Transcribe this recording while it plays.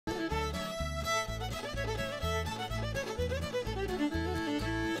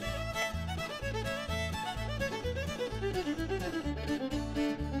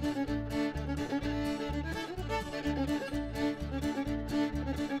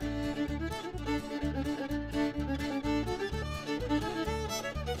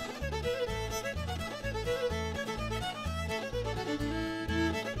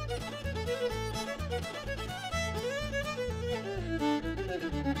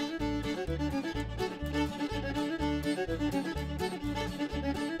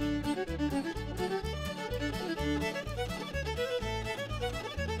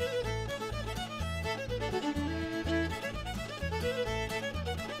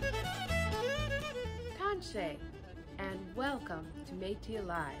Bonche, and welcome to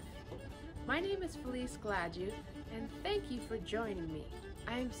MetisALIVE. My name is Felice Gladue, and thank you for joining me.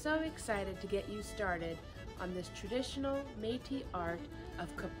 I am so excited to get you started on this traditional Métis art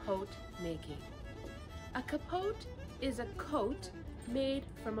of capote making. A capote is a coat made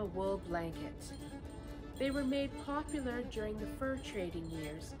from a wool blanket. They were made popular during the fur trading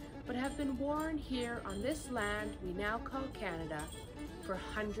years, but have been worn here on this land we now call Canada for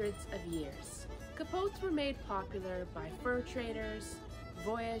hundreds of years. Capotes were made popular by fur traders,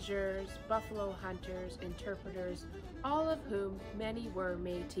 voyageurs, buffalo hunters, interpreters, all of whom many were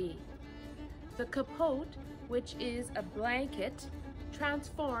Métis. The capote, which is a blanket,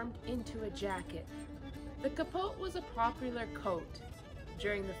 transformed into a jacket. The capote was a popular coat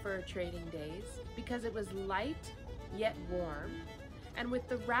during the fur trading days because it was light yet warm, and with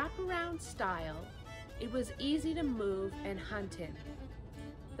the wraparound style, it was easy to move and hunt in.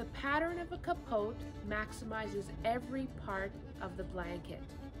 The pattern of a capote maximizes every part of the blanket.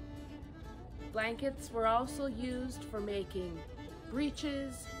 Blankets were also used for making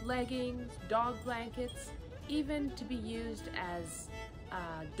breeches, leggings, dog blankets, even to be used as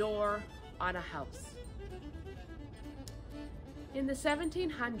a door on a house. In the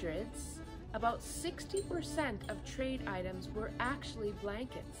 1700s, about 60% of trade items were actually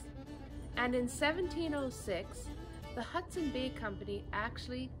blankets. And in 1706, the Hudson Bay Company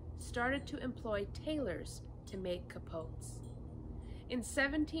actually started to employ tailors to make capotes. In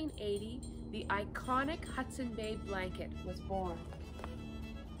 1780, the iconic Hudson Bay blanket was born.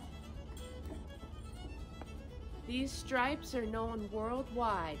 These stripes are known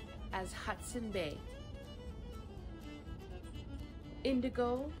worldwide as Hudson Bay.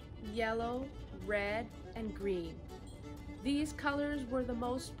 Indigo, yellow, red, and green. These colors were the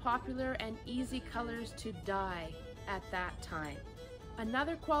most popular and easy colors to dye at that time.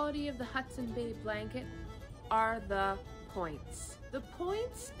 Another quality of the Hudson Bay blanket are the points. The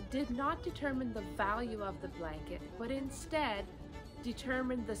points did not determine the value of the blanket, but instead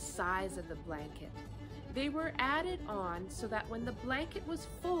determined the size of the blanket. They were added on so that when the blanket was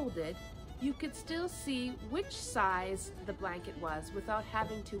folded, you could still see which size the blanket was without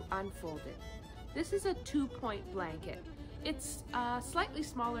having to unfold it. This is a 2-point blanket. It's slightly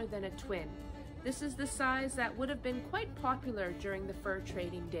smaller than a twin. This is the size that would have been quite popular during the fur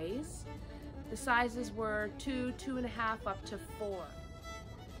trading days. The sizes were 2, 2.5, up to 4.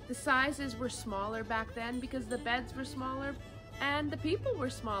 The sizes were smaller back then because the beds were smaller and the people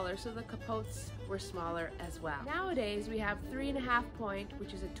were smaller, so the capotes were smaller as well. Nowadays we have 3.5 point,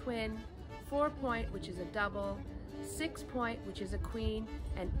 which is a twin, 4 point, which is a double, 6 point, which is a queen,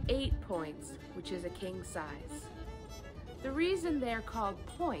 and 8 points, which is a king size. The reason they're called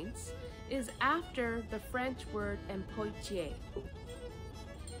points is after the French word empointier.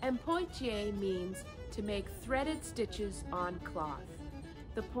 Empointier means to make threaded stitches on cloth.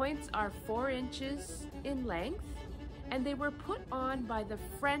 The points are 4 inches in length, and they were put on by the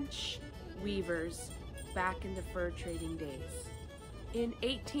French weavers back in the fur trading days. In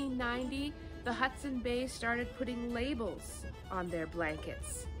 1890, the Hudson Bay started putting labels on their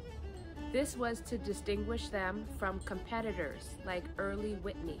blankets. This was to distinguish them from competitors like Early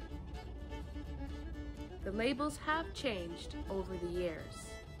Whitney. The labels have changed over the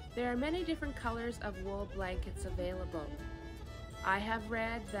years. There are many different colors of wool blankets available. I have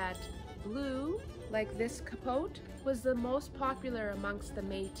read that blue, like this capote, was the most popular amongst the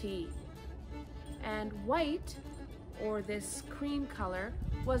Métis, and white, or this cream color,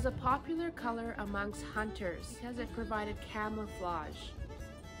 was a popular color amongst hunters because it provided camouflage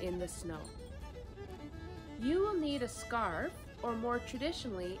in the snow. You will need a scarf, or more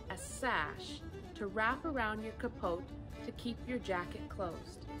traditionally, a sash, to wrap around your capote to keep your jacket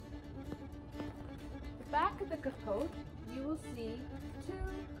closed. The back of the capote, you will see 2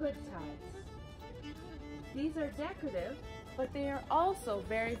 hood ties. These are decorative, but they are also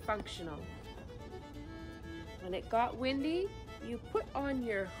very functional. When it got windy, you put on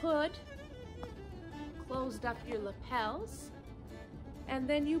your hood, closed up your lapels, and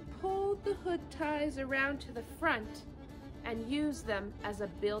then you pulled the hood ties around to the front and used them as a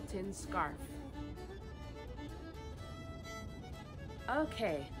built-in scarf.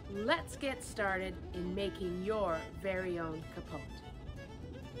 Okay, let's get started in making your very own capote.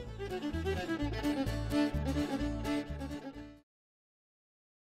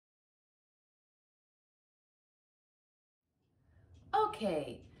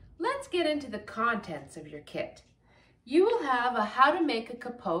 Okay, let's get into the contents of your kit. You will have a how to make a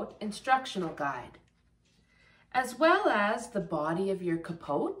capote instructional guide, as well as the body of your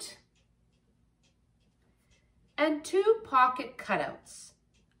capote and 2 pocket cutouts,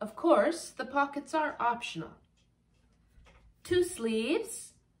 Of course, the pockets are optional. 2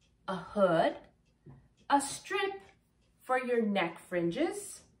 sleeves, a hood, a strip for your neck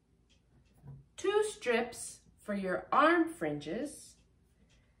fringes, 2 strips for your arm fringes,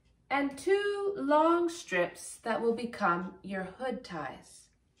 and 2 long strips that will become your hood ties.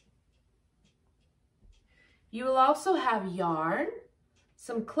 You will also have yarn,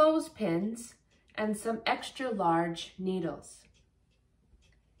 some clothespins, and some extra large needles.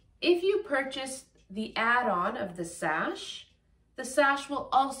 If you purchase the add-on of the sash will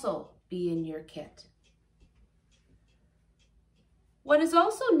also be in your kit. What is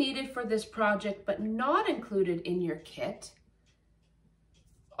also needed for this project but not included in your kit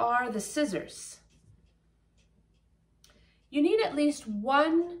are the scissors. You need at least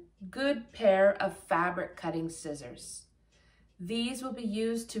 1 good pair of fabric cutting scissors. These will be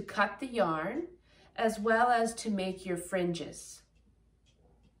used to cut the yarn as well as to make your fringes.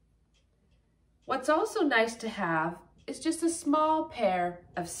 What's also nice to have is just a small pair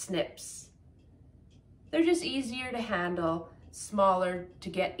of snips. They're just easier to handle, smaller to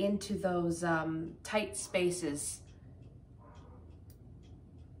get into those tight spaces.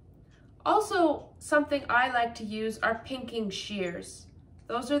 Also, something I like to use are pinking shears.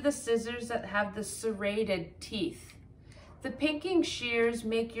 Those are the scissors that have the serrated teeth. The pinking shears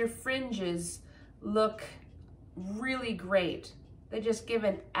make your fringes look really great. They just give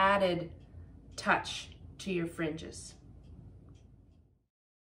an added touch to your fringes.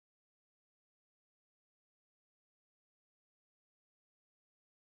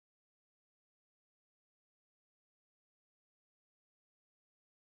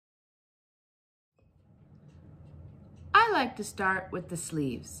 I like to start with the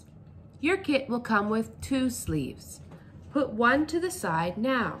sleeves. Your kit will come with 2 sleeves. Put one to the side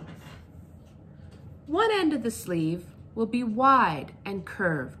now. One end of the sleeve will be wide and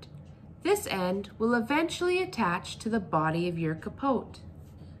curved. This end will eventually attach to the body of your capote.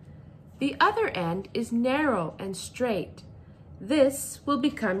 The other end is narrow and straight. This will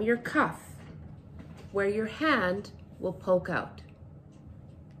become your cuff, where your hand will poke out.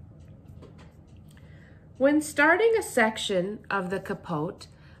 When starting a section of the capote,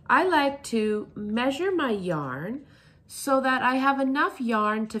 I like to measure my yarn so that I have enough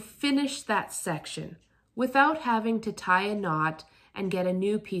yarn to finish that section without having to tie a knot and get a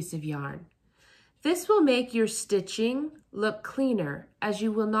new piece of yarn. This will make your stitching look cleaner, as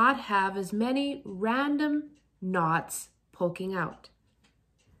you will not have as many random knots poking out.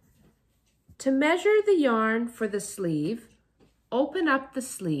 To measure the yarn for the sleeve, open up the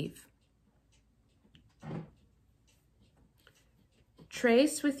sleeve.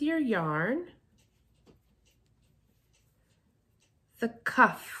 Trace with your yarn the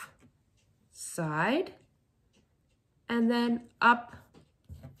cuff side and then up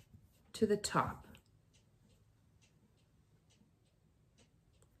to the top.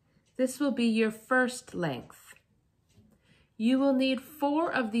 This will be your first length. You will need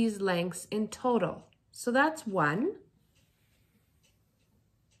 4 of these lengths in total. So that's 1.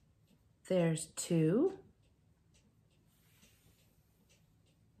 There's 2.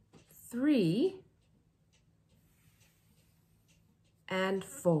 3. And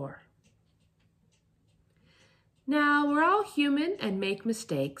 4. Now, we're all human and make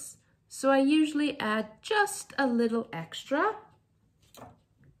mistakes, so I usually add just a little extra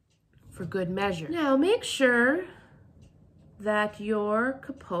for good measure. Now, make sure that your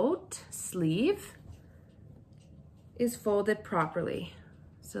capote sleeve is folded properly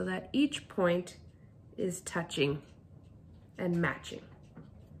so that each point is touching and matching.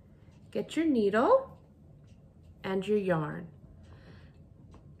 Get your needle and your yarn.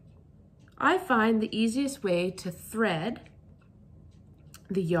 I find the easiest way to thread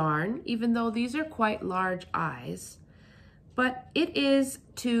the yarn, even though these are quite large eyes, but it is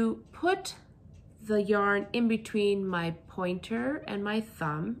to put the yarn in between my pointer and my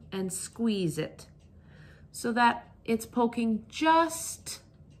thumb and squeeze it so that it's poking just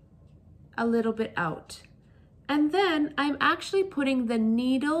a little bit out. And then I'm actually putting the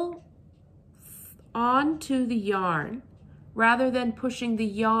needle onto the yarn rather than pushing the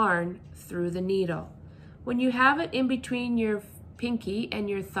yarn through the needle. When you have it in between your pinky and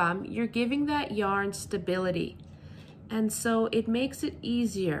your thumb, you're giving that yarn stability. And so it makes it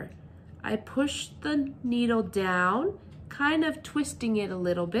easier. I push the needle down, kind of twisting it a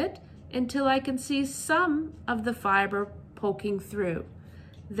little bit until I can see some of the fiber poking through.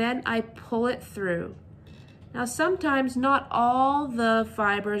 Then I pull it through. Now sometimes not all the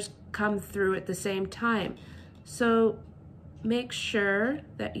fibers come through at the same time. So make sure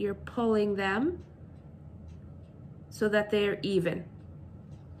that you're pulling them so that they are even.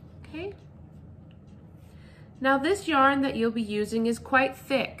 Okay. Now this yarn that you'll be using is quite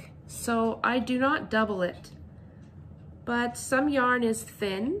thick, so I do not double it. But some yarn is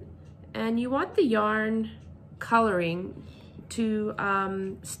thin, and you want the yarn coloring to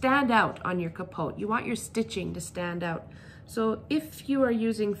stand out on your capote. You want your stitching to stand out. So if you are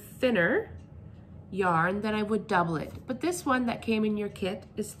using thinner yarn, then I would double it. But this one that came in your kit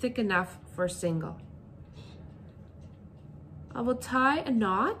is thick enough for single. I will tie a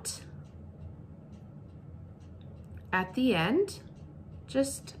knot at the end,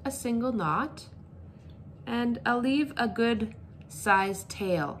 just a single knot, and I'll leave a good size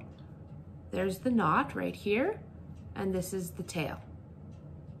tail. There's the knot right here, and this is the tail.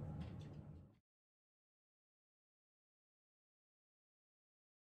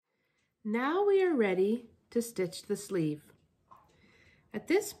 Now we are ready to stitch the sleeve. At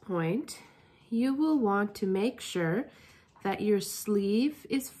this point, you will want to make sure that your sleeve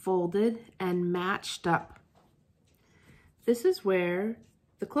is folded and matched up. This is where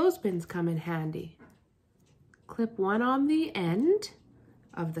the clothespins come in handy. Clip one on the end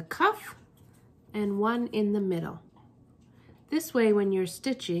of the cuff and one in the middle. This way, when you're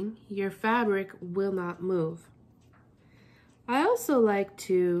stitching, your fabric will not move. I also like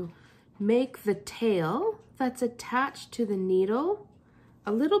to make the tail that's attached to the needle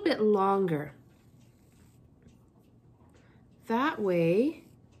a little bit longer. That way,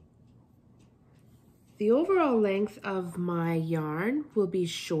 the overall length of my yarn will be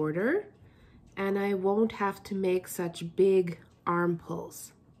shorter and I won't have to make such big arm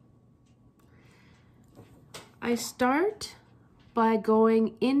pulls. I start by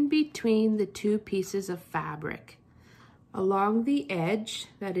going in between the two pieces of fabric along the edge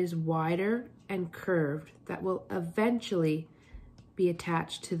that is wider and curved that will eventually be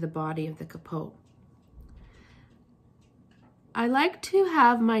attached to the body of the capote. I like to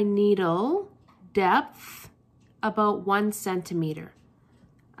have my needle depth about 1 centimeter.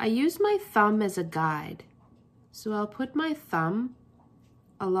 I use my thumb as a guide. So I'll put my thumb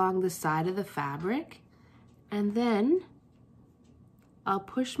along the side of the fabric and then I'll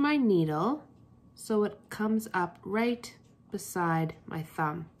push my needle so it comes up right beside my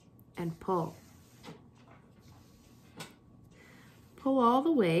thumb and pull. Pull all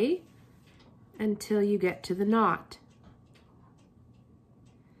the way until you get to the knot.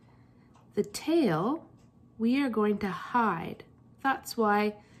 The tail, we are going to hide. That's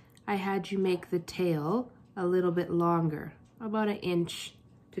why I had you make the tail a little bit longer, about 1.5 inches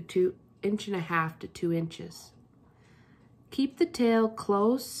to 2 inches. Keep the tail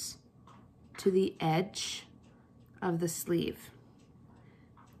close to the edge of the sleeve.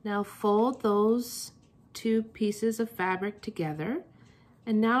 Now fold those two pieces of fabric together,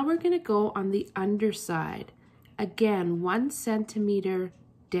 and now we're going to go on the underside. Again, 1 centimeter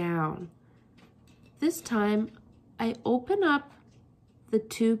down. This time, I open up the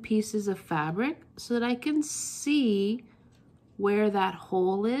two pieces of fabric so that I can see where that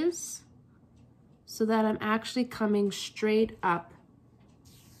hole is, so that I'm actually coming straight up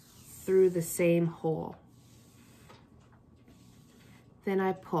through the same hole. Then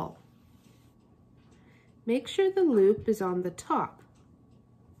I pull. Make sure the loop is on the top.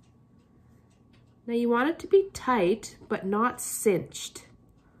 Now you want it to be tight, but not cinched.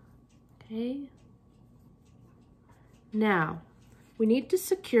 Okay? Now, we need to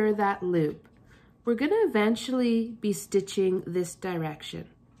secure that loop. We're going to eventually be stitching this direction.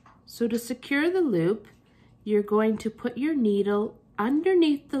 So to secure the loop, you're going to put your needle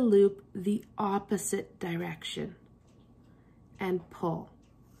underneath the loop the opposite direction and pull.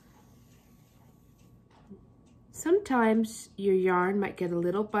 Sometimes your yarn might get a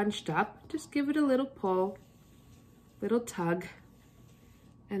little bunched up. Just give it a little pull, little tug,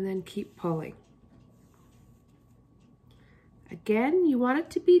 and then keep pulling. Again, you want it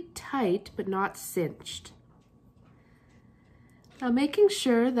to be tight but not cinched. Now, making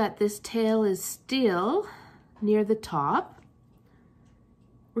sure that this tail is still near the top,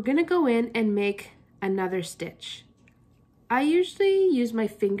 we're going to go in and make another stitch. I usually use my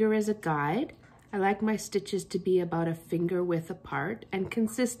finger as a guide. I like my stitches to be about a finger width apart and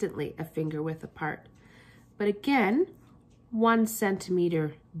consistently a finger width apart. But again, 1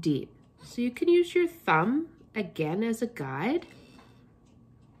 centimeter deep. So you can use your thumb again as a guide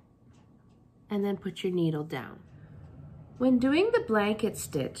and then put your needle down. When doing the blanket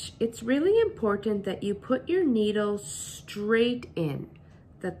stitch, it's really important that you put your needle straight in,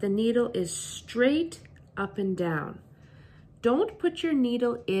 that the needle is straight up and down. Don't put your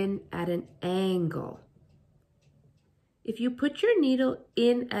needle in at an angle. If you put your needle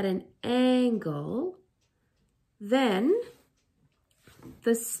in at an angle, then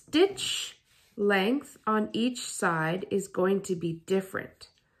The stitch length on each side is going to be different.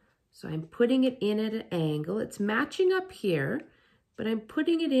 So I'm putting it in at an angle. It's matching up here, but I'm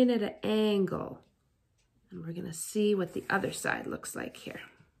putting it in at an angle. And we're gonna see what the other side looks like here.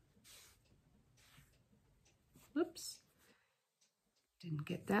 Whoops, didn't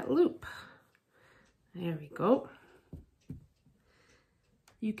get that loop. There we go.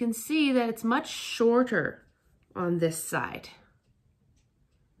 You can see that it's much shorter on this side.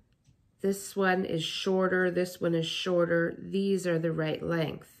 This one is shorter, this one is shorter. These are the right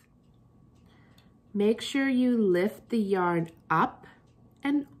length. Make sure you lift the yarn up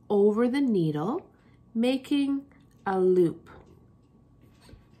and over the needle, making a loop.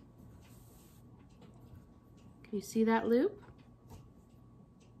 Can you see that loop?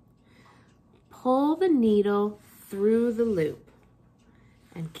 Pull the needle through the loop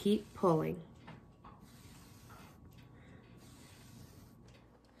and keep pulling.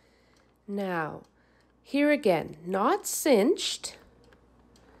 Now, here again, not cinched,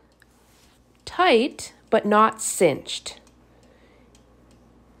 tight, but not cinched.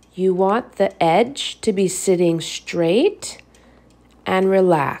 You want the edge to be sitting straight and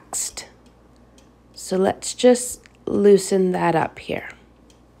relaxed. So let's just loosen that up here.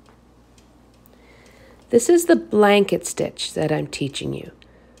 This is the blanket stitch that I'm teaching you.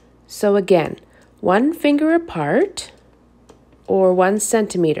 So again, 1 finger apart or 1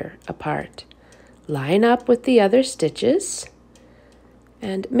 centimeter apart. Line up with the other stitches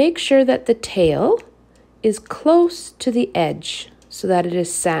and make sure that the tail is close to the edge so that it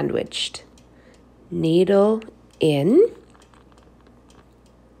is sandwiched. Needle in,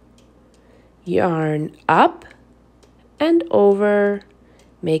 yarn up and over,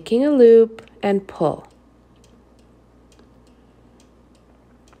 making a loop and pull.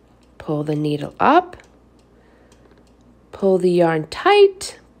 Pull the needle up, pull the yarn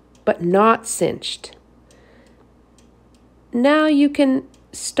tight, but not cinched. Now you can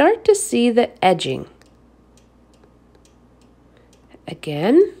start to see the edging.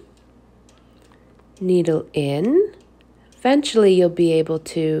 Again, needle in. Eventually you'll be able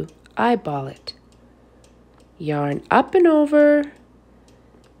to eyeball it. Yarn up and over,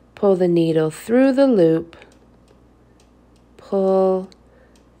 pull the needle through the loop, pull,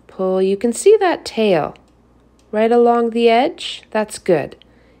 pull. You can see that tail right along the edge. That's good.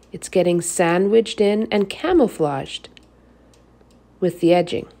 It's getting sandwiched in and camouflaged with the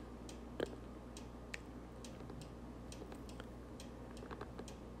edging.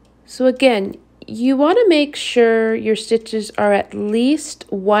 So again, you want to make sure your stitches are at least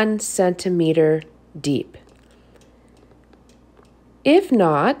 1 centimeter deep. If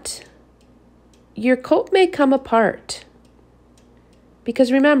not, your coat may come apart.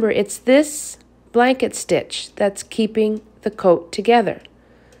 Because remember, it's this blanket stitch that's keeping the coat together.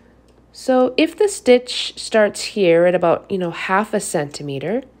 So if the stitch starts here at about, 1/2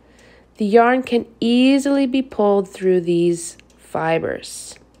 centimeter, the yarn can easily be pulled through these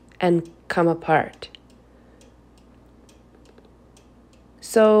fibers and come apart.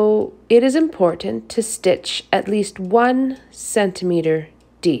 So it is important to stitch at least 1 centimeter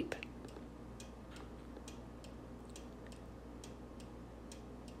deep.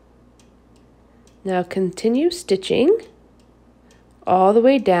 Now continue stitching all the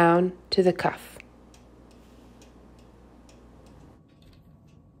way down to the cuff.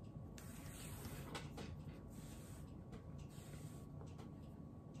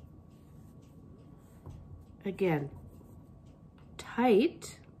 Again,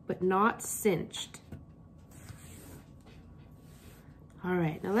 tight, but not cinched. All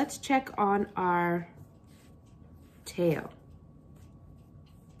right, now let's check on our tail.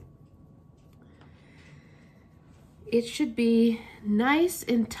 It should be nice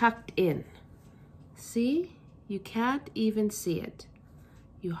and tucked in. See? You can't even see it.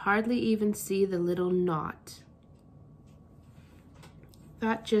 You hardly even see the little knot.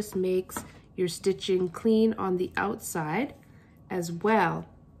 That just makes your stitching clean on the outside as well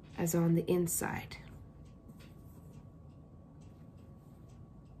as on the inside.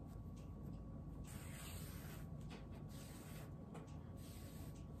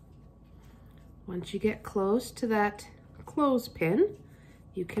 Once you get close to that clothespin,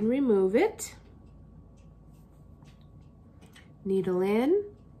 you can remove it. Needle in,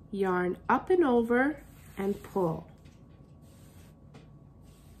 yarn up and over, and pull.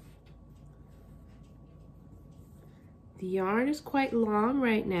 The yarn is quite long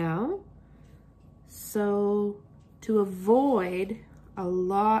right now, so to avoid a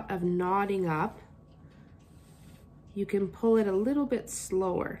lot of knotting up, you can pull it a little bit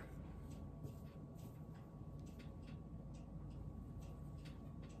slower.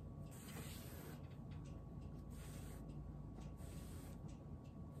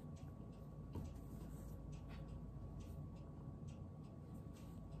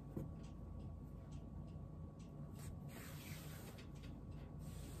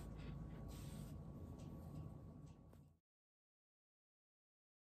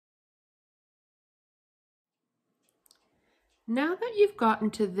 Now that you've gotten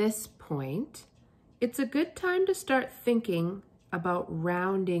to this point, it's a good time to start thinking about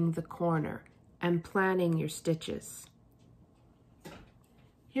rounding the corner and planning your stitches.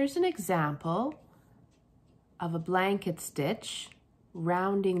 Here's an example of a blanket stitch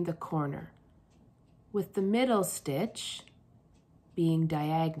rounding the corner, with the middle stitch being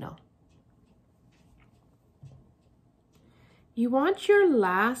diagonal. You want your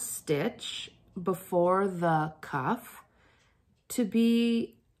last stitch before the cuff to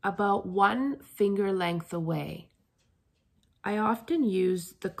be about 1 finger length away. I often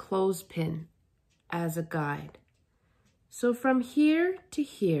use the clothespin as a guide. So from here to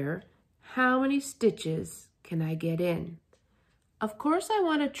here, how many stitches can I get in? Of course, I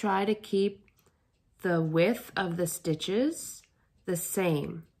want to try to keep the width of the stitches the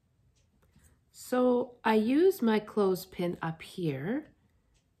same. So I use my clothespin up here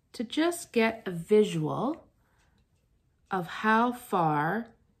to just get a visual of how far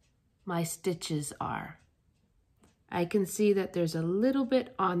my stitches are. I can see that there's a little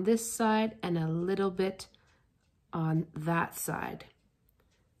bit on this side and a little bit on that side.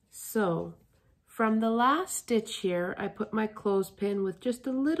 So from the last stitch here, I put my clothespin with just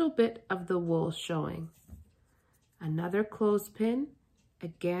a little bit of the wool showing. Another clothespin,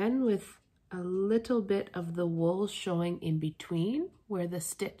 again with a little bit of the wool showing in between where the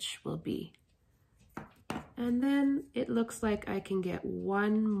stitch will be. And then it looks like I can get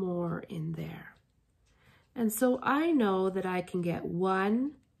 1 more in there. And so I know that I can get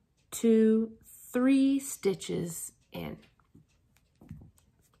 1, 2, 3 stitches in.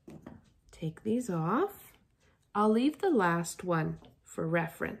 Take these off. I'll leave the last one for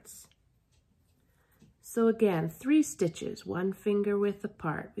reference. So again, 3 stitches, 1 finger width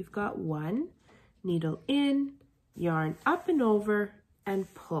apart. We've got 1, needle in, yarn up and over,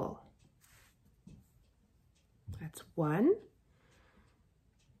 and pull. That's 1,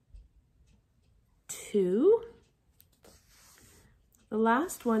 2. The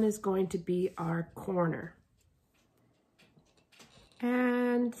last one is going to be our corner.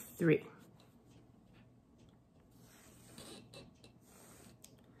 And 3.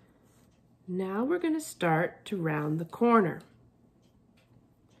 Now we're going to start to round the corner.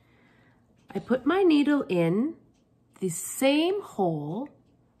 I put my needle in the same hole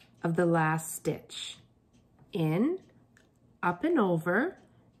of the last stitch. In, up and over,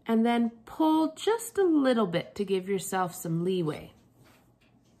 and then pull just a little bit to give yourself some leeway.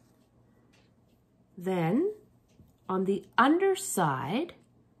 Then, on the underside,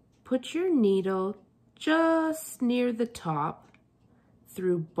 put your needle just near the top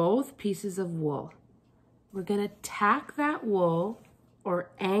through both pieces of wool. We're going to tack that wool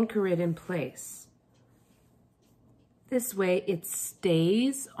or anchor it in place. This way it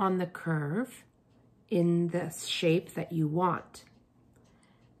stays on the curve in the shape that you want.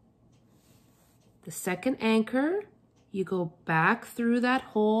 The second anchor, you go back through that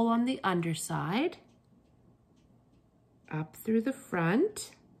hole on the underside, up through the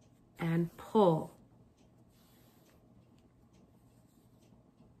front, and pull.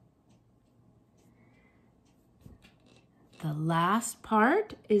 The last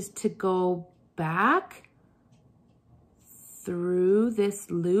part is to go back through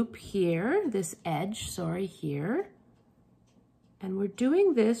this loop here, this edge, sorry, here. And we're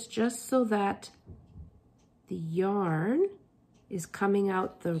doing this just so that the yarn is coming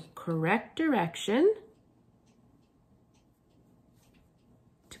out the correct direction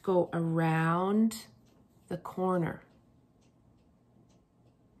to go around the corner.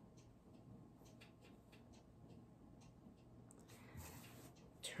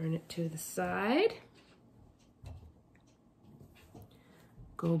 Turn it to the side.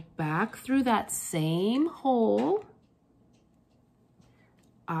 Go back through that same hole,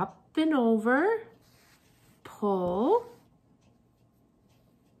 up and over, pull,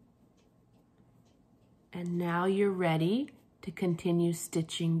 and now you're ready to continue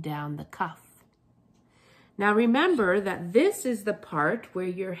stitching down the cuff. Now remember that this is the part where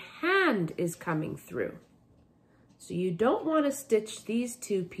your hand is coming through. So you don't want to stitch these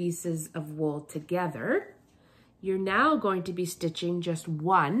 2 pieces of wool together. You're now going to be stitching just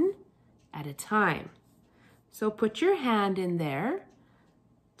 1 at a time. So put your hand in there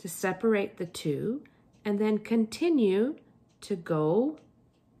to separate the 2, and then continue to go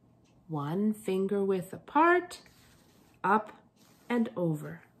 1 finger width apart, up and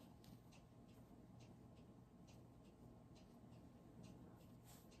over.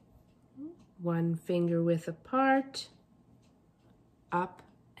 One finger width apart, up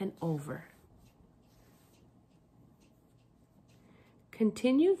and over.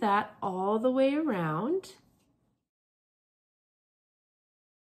 Continue that all the way around.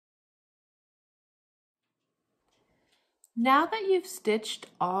 Now that you've stitched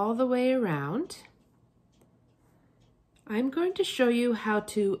all the way around, I'm going to show you how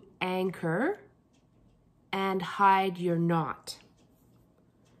to anchor and hide your knot.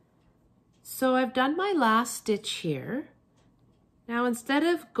 So I've done my last stitch here. Now instead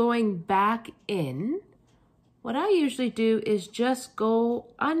of going back in, what I usually do is just go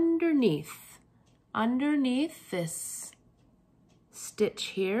underneath this stitch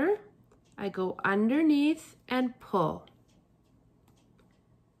here. I go underneath and pull.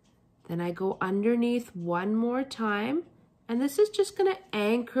 Then I go underneath one more time, and this is just going to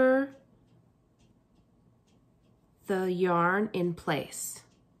anchor the yarn in place.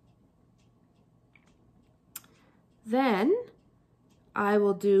 Then I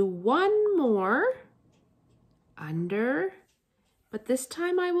will do one more under, but this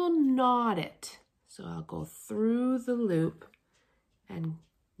time I will knot it. So I'll go through the loop and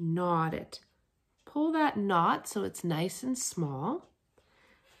knot it. Pull that knot so it's nice and small.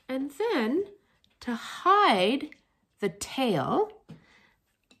 And then to hide the tail,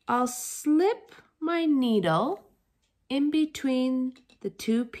 I'll slip my needle in between the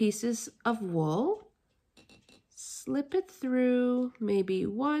two pieces of wool. Slip it through maybe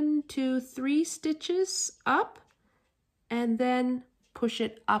 1, 2, 3 stitches up, and then push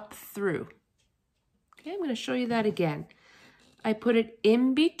it up through. Okay, I'm going to show you that again. I put it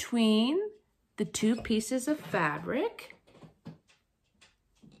in between the two pieces of fabric.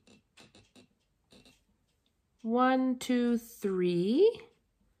 1, 2, 3.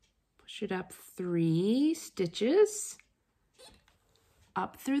 Push it up 3 stitches.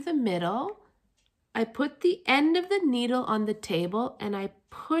 Up through the middle. I put the end of the needle on the table and I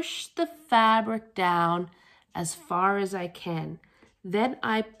push the fabric down as far as I can. Then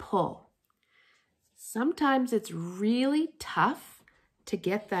I pull. Sometimes it's really tough to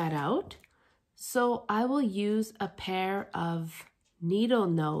get that out, so I will use a pair of needle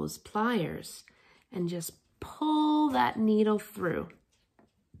nose pliers and just pull that needle through.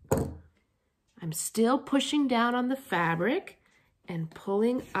 I'm still pushing down on the fabric and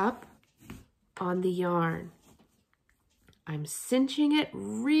pulling up on the yarn. I'm cinching it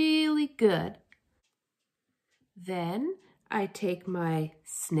really good. Then I take my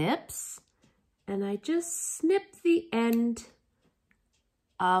snips and I just snip the end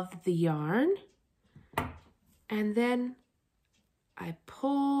of the yarn, and then I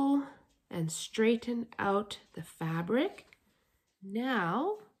pull and straighten out the fabric.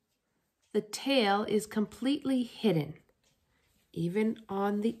 Now the tail is completely hidden, even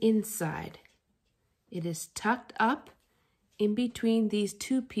on the inside. It is tucked up in between these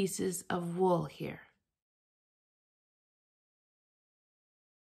two pieces of wool here.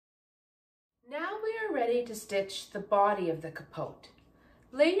 Now we are ready to stitch the body of the capote.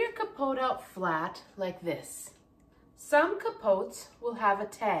 Lay your capote out flat like this. Some capotes will have a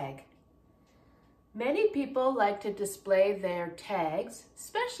tag. Many people like to display their tags,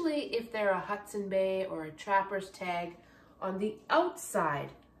 especially if they're a Hudson Bay or a trapper's tag, on the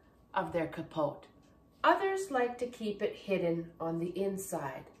outside of their capote. Others like to keep it hidden on the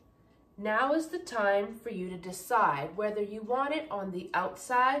inside. Now is the time for you to decide whether you want it on the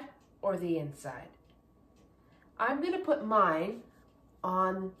outside or the inside. I'm going to put mine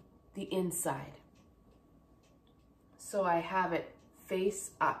on the inside. So I have it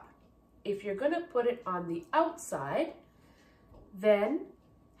face up. If you're going to put it on the outside, then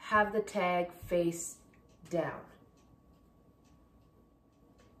have the tag face down.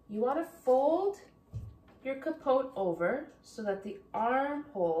 You want to fold your capote over so that the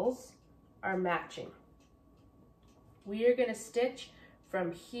armholes are matching. We are going to stitch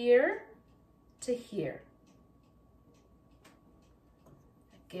from here to here.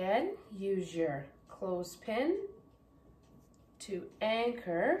 Again, use your clothespin to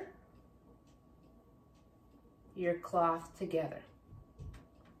anchor your cloth together.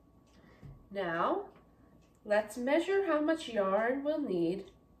 Now, let's measure how much yarn we'll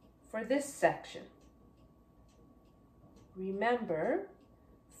need for this section. Remember,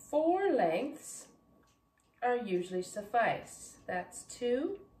 4 lengths are usually suffice. That's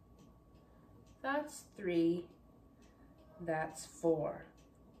 2, that's 3, that's 4.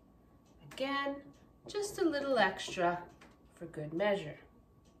 Again, just a little extra for good measure.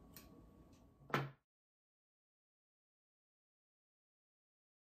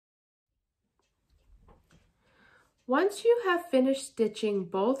 Once you have finished stitching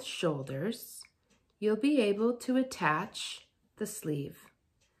both shoulders, you'll be able to attach the sleeve.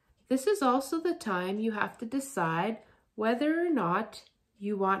 This is also the time you have to decide whether or not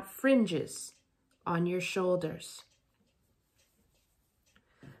you want fringes on your shoulders.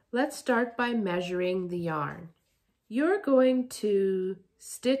 Let's start by measuring the yarn. You're going to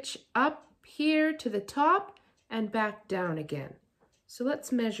stitch up here to the top and back down again. So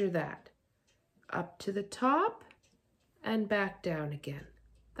let's measure that. Up to the top and back down again.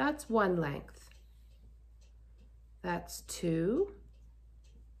 That's one length. That's 2,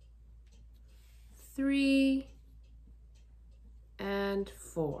 3, and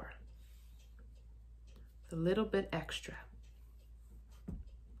 4. A little bit extra.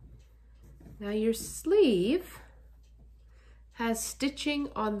 Now your sleeve has stitching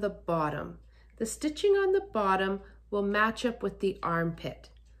on the bottom. The stitching on the bottom will match up with the armpit.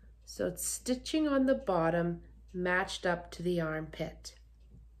 So it's stitching on the bottom matched up to the armpit.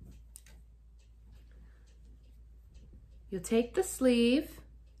 You'll take the sleeve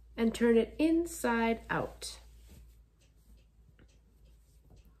and turn it inside out.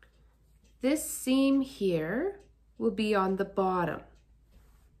 This seam here will be on the bottom.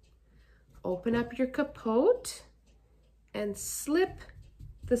 Open up your capote and slip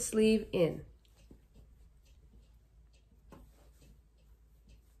the sleeve in.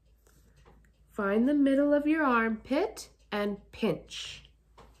 Find the middle of your armpit and pinch.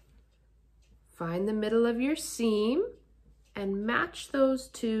 Find the middle of your seam and match those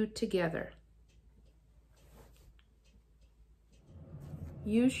two together.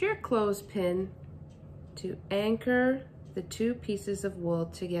 Use your clothespin to anchor the two pieces of wool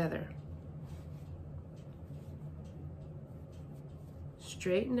together.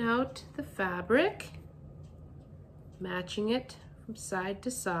 Straighten out the fabric, matching it from side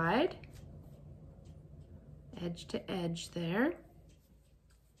to side, edge to edge there.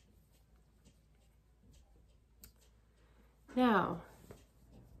 Now,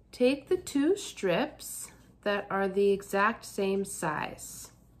 take the two strips that are the exact same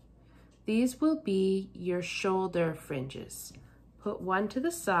size. These will be your shoulder fringes. Put one to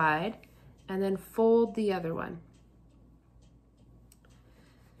the side and then fold the other one.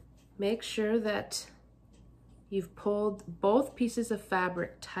 Make sure that you've pulled both pieces of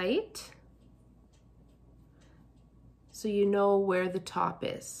fabric tight so you know where the top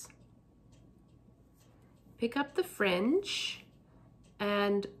is. Pick up the fringe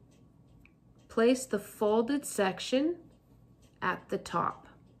and place the folded section at the top.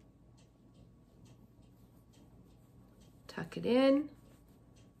 Tuck it in.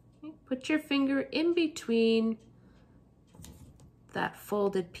 Put your finger in between that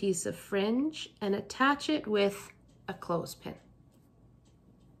folded piece of fringe and attach it with a clothespin.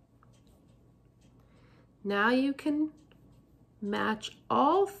 Now you can match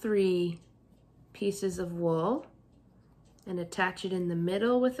all three pieces of wool and attach it in the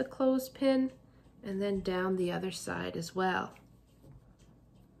middle with a clothespin and then down the other side as well.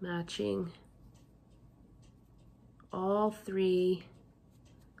 Matching all three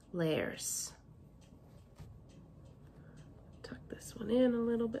layers. Tuck this one in a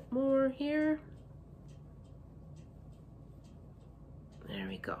little bit more here. There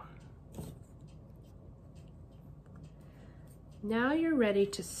we go. Now you're ready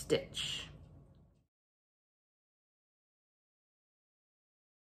to stitch.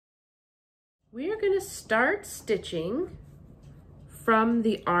 We are going to start stitching from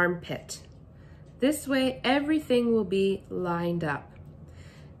the armpit. This way everything will be lined up.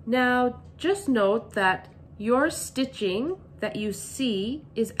 Now just note that your stitching that you see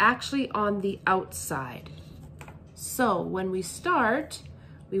is actually on the outside. So when we start,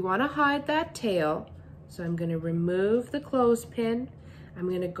 we want to hide that tail. So I'm going to remove the clothespin. I'm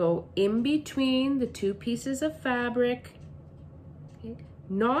going to go in between the two pieces of fabric. Okay.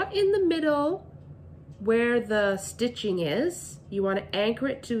 Not in the middle where the stitching is. You want to anchor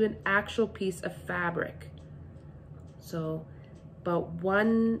it to an actual piece of fabric. So about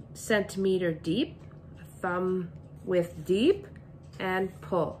 1 centimeter deep, a thumb width deep, and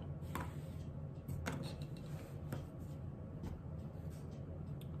pull.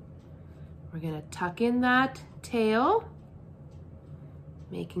 We're going to tuck in that tail,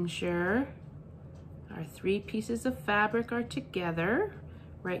 making sure our three pieces of fabric are together.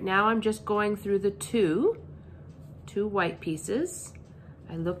 Right now I'm just going through the two white pieces.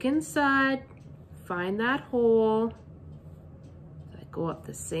 I look inside, find that hole. I go up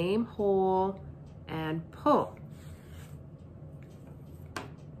the same hole and pull.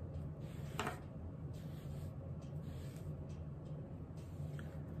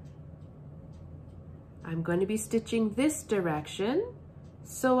 I'm going to be stitching this direction,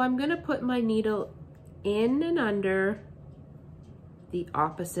 so I'm going to put my needle in and under the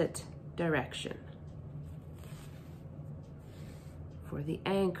opposite direction for the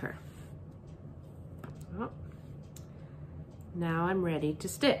anchor. Oh. Now I'm ready to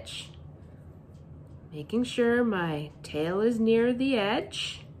stitch. making sure my tail is near the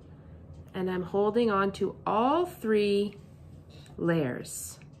edge, and I'm holding on to all 3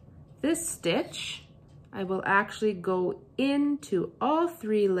 layers. This stitch, I will actually go into all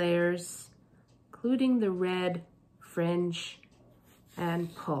 3 layers, including the red fringe,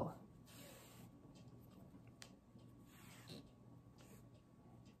 and pull.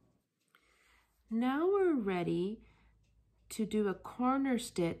 Now we're ready to do a corner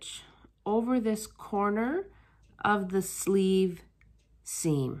stitch over this corner of the sleeve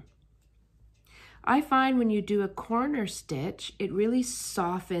seam. I find when you do a corner stitch, it really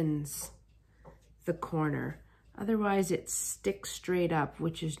softens the corner. Otherwise it sticks straight up,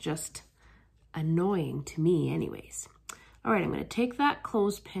 which is just annoying to me anyways. All right, I'm going to take that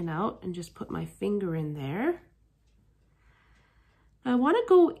clothespin out and just put my finger in there. I want to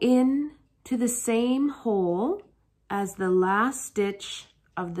go in to the same hole as the last stitch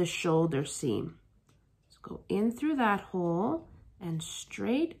of the shoulder seam. So go in through that hole and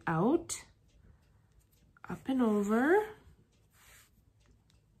straight out, up and over.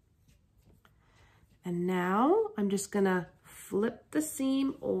 And now I'm just gonna flip the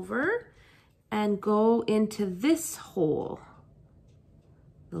seam over and go into this hole,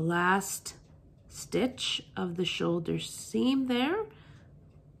 the last stitch of the shoulder seam there.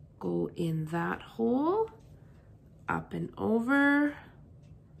 Go in that hole, up and over,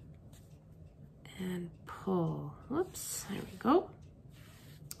 and pull. Whoops, there we go.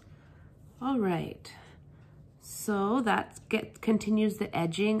 All right, so that continues the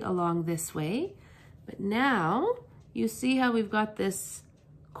edging along this way. But now you see how we've got this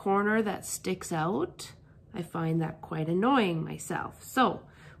corner that sticks out. I find that quite annoying myself. So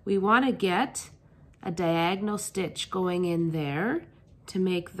we want to get a diagonal stitch going in there to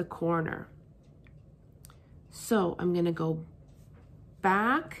make the corner. So I'm going to go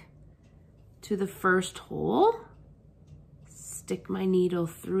back to the first hole, stick my needle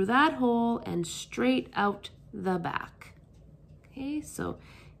through that hole and straight out the back. Okay, so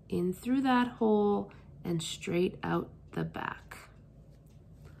in through that hole and straight out the back.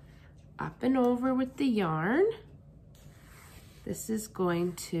 Up and over with the yarn. This is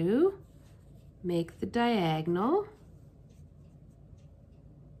going to make the diagonal.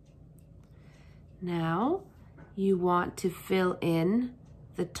 Now you want to fill in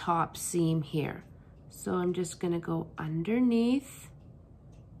the top seam here. So I'm just going to go underneath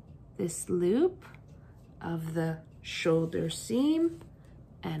this loop of the shoulder seam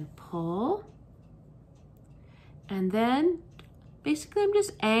and pull. And then basically I'm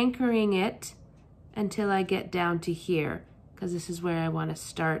just anchoring it until I get down to here, because this is where I want to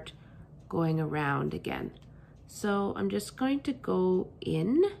start going around again. So I'm just going to go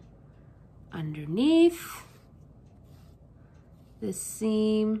in underneath this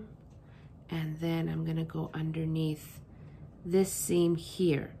seam, and then I'm going to go underneath this seam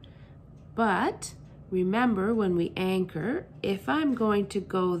here. But remember, when we anchor, if I'm going to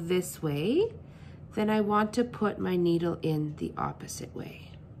go this way, then I want to put my needle in the opposite way.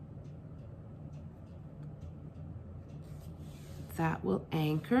 That will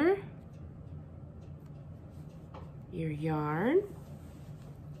anchor your yarn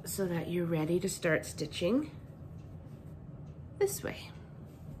so that you're ready to start stitching this way.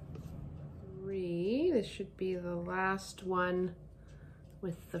 3, this should be the last one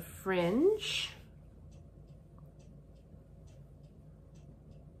with the fringe.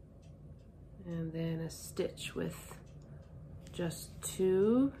 And then a stitch with just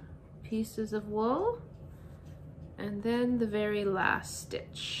 2 pieces of wool, and then the very last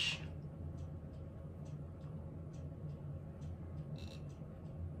stitch.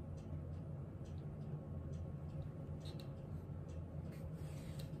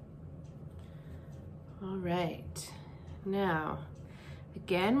 All right, now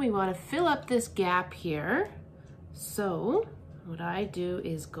again we want to fill up this gap here. So what I do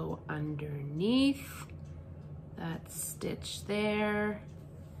is go underneath that stitch there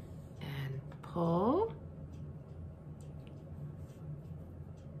and pull.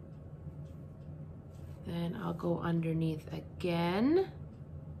 Then I'll go underneath again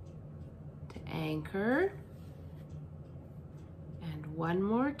to anchor, and one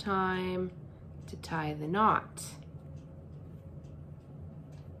more time to tie the knot.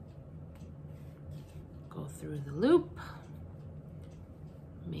 Go through the loop,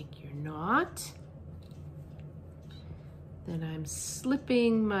 make your knot. Then I'm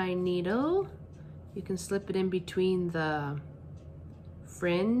slipping my needle. You can slip it in between the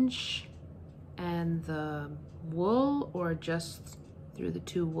fringe and the wool, or just through the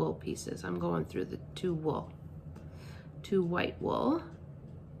 2 wool pieces. I'm going through the 2 white wool.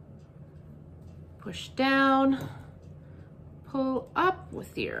 Push down, pull up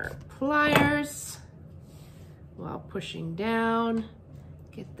with your pliers while pushing down.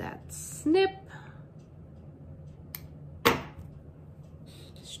 Get that snip.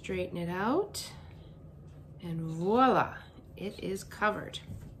 Straighten it out, and voila, it is covered.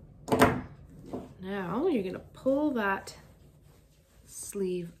 Now you're gonna pull that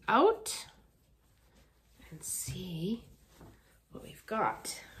sleeve out and see what we've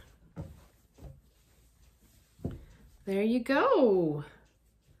got. There you go.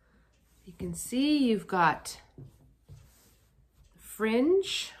 You can see you've got the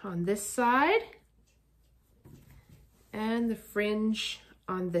fringe on this side and the fringe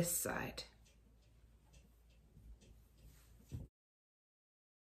on this side.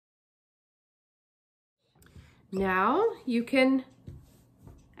 Now you can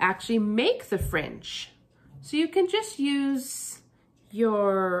actually make the fringe. So you can just use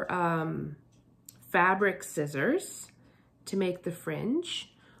your fabric scissors to make the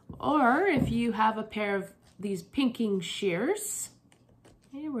fringe, or if you have a pair of these pinking shears,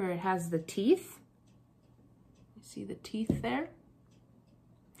 okay, where it has the teeth, you see the teeth there?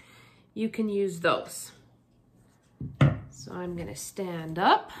 You can use those. So I'm gonna stand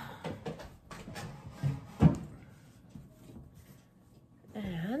up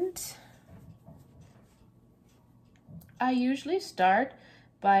and I usually start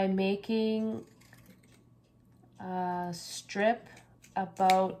by making a strip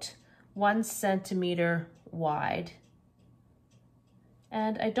about 1 centimeter wide.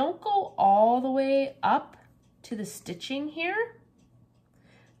 And I don't go all the way up to the stitching here.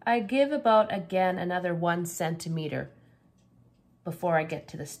 I give about, again, another 1 centimeter before I get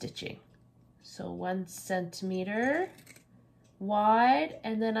to the stitching. So 1 centimeter wide,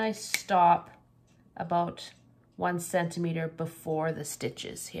 and then I stop about 1 centimeter before the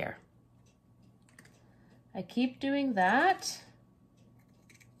stitches here. I keep doing that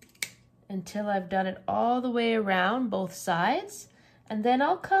until I've done it all the way around both sides, and then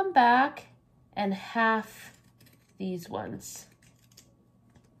I'll come back and half these ones.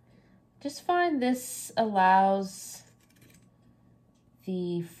 Just find this allows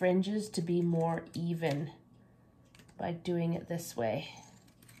the fringes to be more even by doing it this way.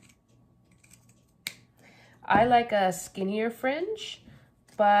 I like a skinnier fringe,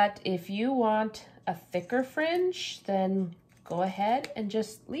 but if you want a thicker fringe, then go ahead and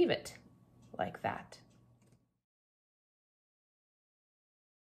just leave it like that.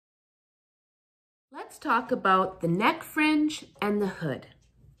 Let's talk about the neck fringe and the hood.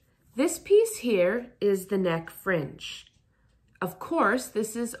 This piece here is the neck fringe. Of course,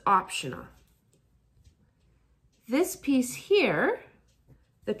 this is optional. This piece here,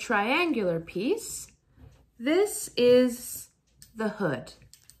 the triangular piece, this is the hood.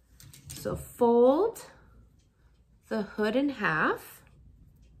 So fold the hood in half.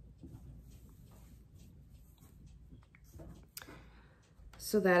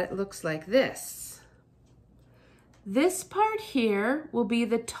 So that it looks like this. This part here will be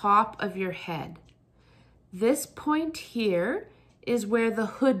the top of your head. This point here is where the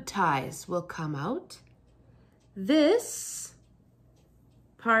hood ties will come out. This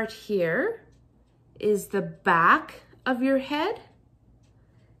part here is the back of your head.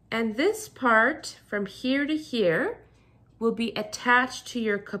 And this part from here to here will be attached to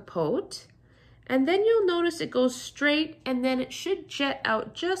your capote. And then you'll notice it goes straight and then it should jet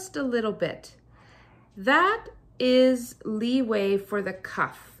out just a little bit. That is leeway for the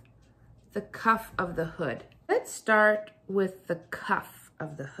cuff of the hood. Let's start with the cuff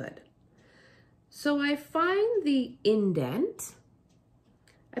of the hood. So I find the indent.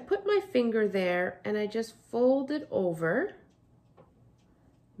 I put my finger there and I just fold it over,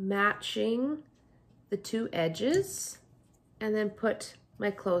 matching the two edges, and then put my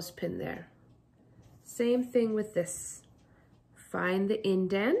clothespin there. Same thing with this. Find the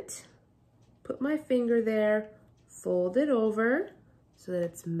indent, put my finger there, fold it over so that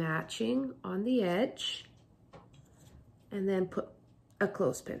it's matching on the edge, and then put a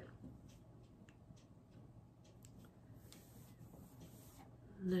clothespin.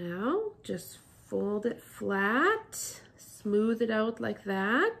 Now just fold it flat, smooth it out like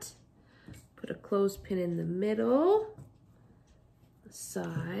that, put a clothespin in the middle, the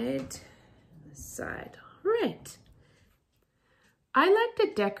side, the side. All right. I like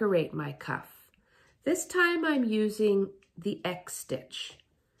to decorate my cuff. This time I'm using the X stitch.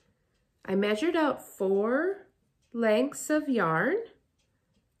 I measured out 4 lengths of yarn,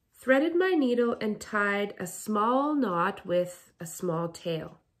 threaded my needle and tied a small knot with a small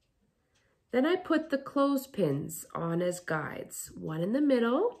tail. Then I put the clothespins on as guides, one in the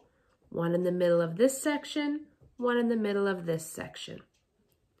middle, one in the middle of this section, one in the middle of this section.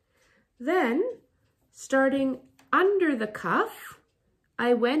 Then, starting under the cuff,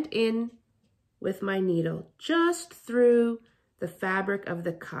 I went in with my needle just through the fabric of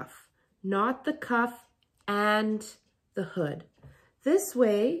the cuff, not the cuff and the hood. This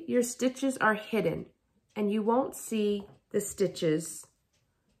way, your stitches are hidden and you won't see the stitches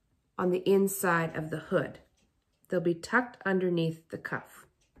on the inside of the hood. They'll be tucked underneath the cuff.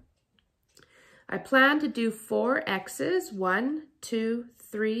 I plan to do 4 X's, 1, 2,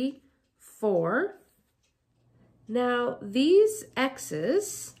 3, 4. Now, these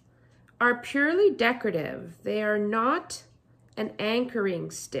X's are purely decorative. They are not an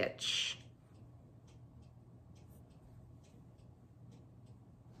anchoring stitch.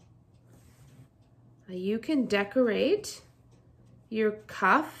 You can decorate your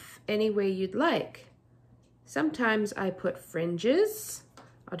cuff any way you'd like. Sometimes I put fringes.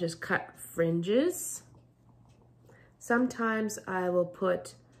 I'll just cut fringes. Sometimes I will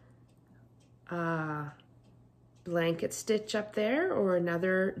put a blanket stitch up there or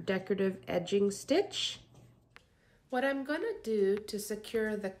another decorative edging stitch. What I'm gonna do to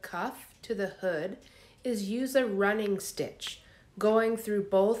secure the cuff to the hood is use a running stitch going through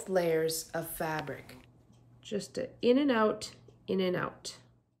both layers of fabric. Just in and out, in and out.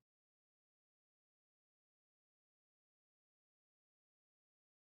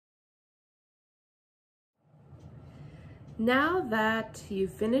 Now that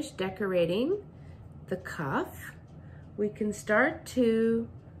you've finished decorating the cuff, we can start to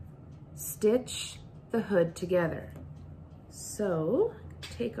stitch the hood together. So,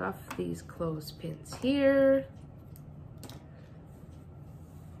 take off these clothespins here.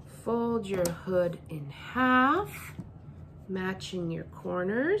 Fold your hood in half, matching your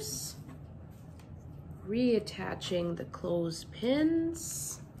corners, reattaching the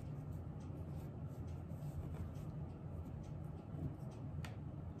clothespins.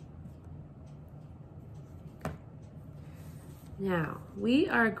 Now, we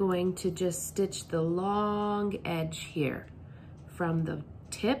are going to just stitch the long edge here from the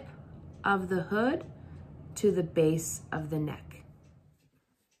tip of the hood to the base of the neck.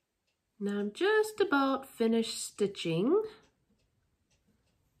 Now I'm just about finished stitching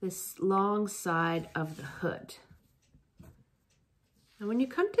this long side of the hood. Now when you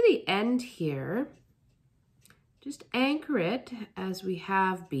come to the end here, just anchor it as we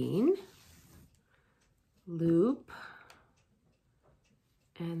have been. Loop,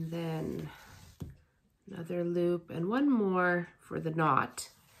 and then another loop and one more for the knot.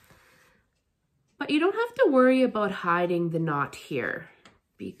 But you don't have to worry about hiding the knot here,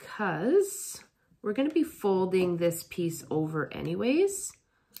 because we're going to be folding this piece over anyways,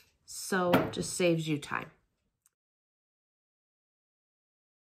 so it just saves you time.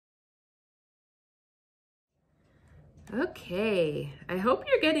 Okay, I hope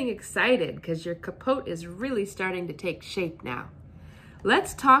you're getting excited because your capote is really starting to take shape now.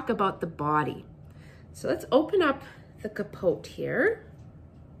 Let's talk about the body. So let's open up the capote here.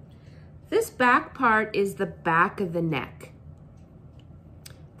 This back part is the back of the neck.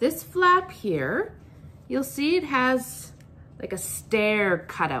 This flap here, you'll see it has like a stair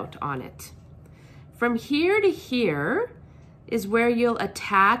cutout on it. From here to here is where you'll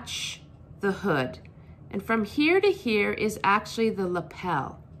attach the hood. And from here to here is actually the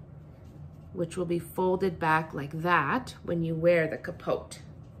lapel, which will be folded back like that when you wear the capote.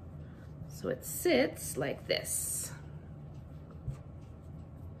 So it sits like this.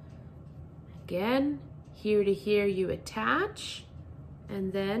 Again, here to here you attach,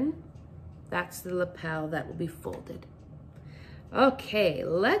 and then that's the lapel that will be folded. Okay,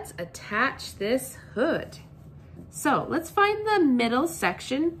 let's attach this hood. So let's find the middle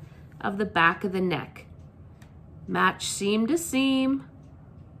section of the back of the neck. Match seam to seam,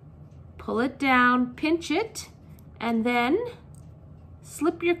 pull it down, pinch it, and then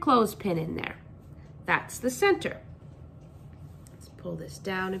slip your clothespin in there. That's the center. Let's pull this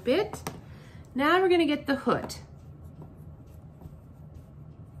down a bit. Now we're gonna get the hood.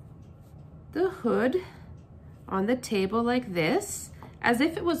 The hood on the table like this, as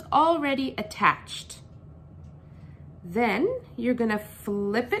if it was already attached. Then you're gonna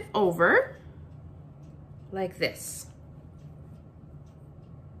flip it over like this.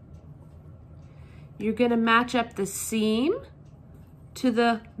 You're gonna match up the seam to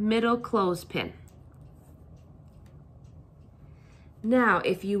the middle clothespin. Now,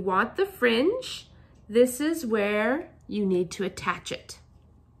 if you want the fringe, this is where you need to attach it.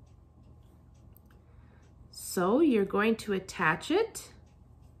 So you're going to attach it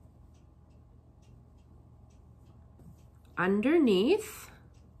underneath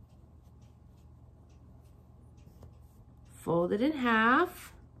fold it in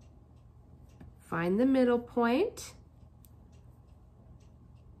half, find the middle point,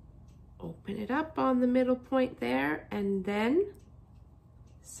 open it up on the middle point there, and then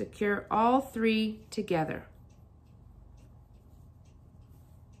secure all three together.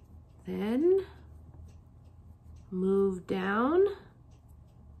 Then move down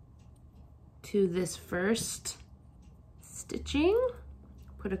to this first stitching,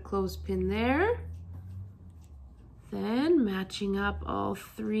 put a clothespin there, then matching up all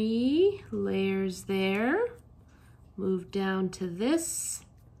three layers there, move down to this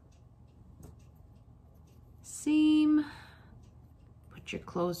seam, put your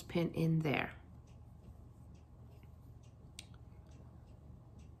clothespin in there.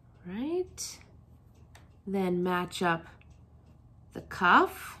 Right, then match up the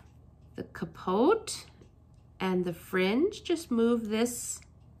cuff, the capote, and the fringe. Just move this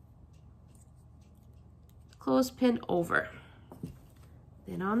clothespin over.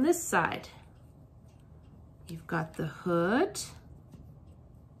 Then on this side, you've got the hood,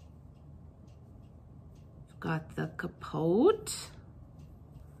 you've got the capote,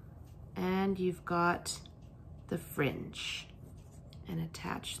 and you've got the fringe. And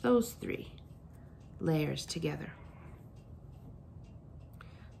attach those three layers together.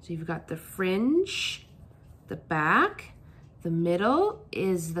 So you've got the fringe, the back, the middle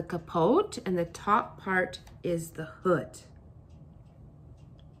is the capote, and the top part is the hood.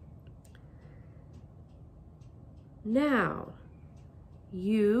 Now,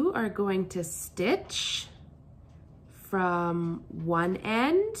 you are going to stitch from one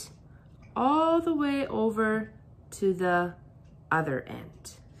end all the way over to the other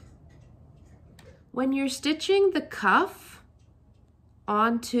end. When you're stitching the cuff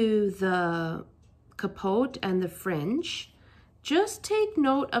onto the capote and the fringe, just take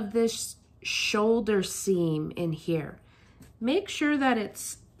note of this shoulder seam in here. Make sure that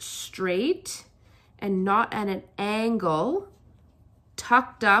it's straight and not at an angle,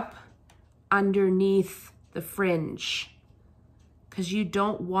 tucked up underneath the fringe, because you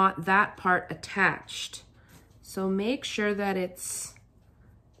don't want that part attached. So make sure that it's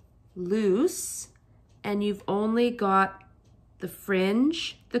loose and you've only got the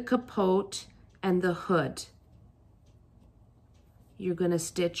fringe, the capote, and the hood. You're going to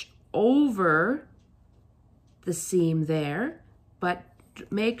stitch over the seam there, but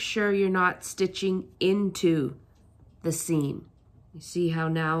make sure you're not stitching into the seam. You see how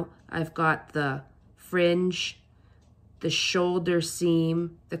now I've got the fringe, the shoulder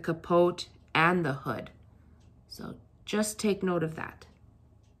seam, the capote, and the hood. So just take note of that.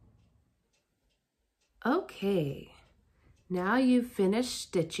 Okay, now you've finished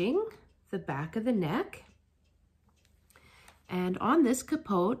stitching the back of the neck. And on this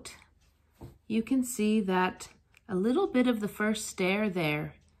capote, you can see that a little bit of the first stair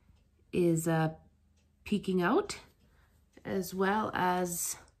there is peeking out, as well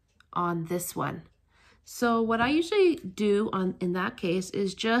as on this one. So what I usually do in that case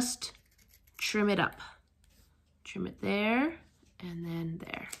is just trim it up. Trim it there and then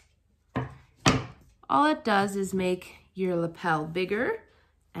there. All it does is make your lapel bigger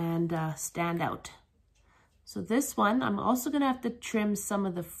and stand out. So this one, I'm also gonna have to trim some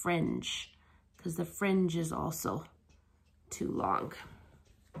of the fringe because the fringe is also too long.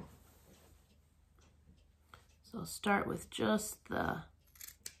 So I'll start with just the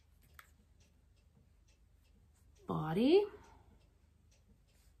body.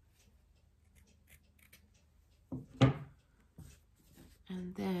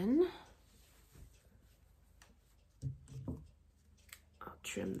 And then I'll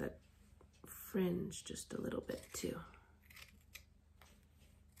trim the fringe just a little bit too.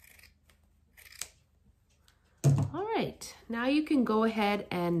 All right, now you can go ahead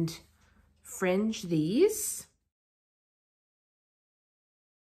and fringe these.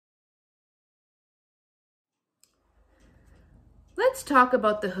 Let's talk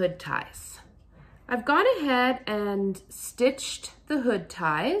about the hood ties. I've gone ahead and stitched the hood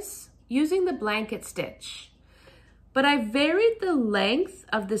ties using the blanket stitch, but I varied the length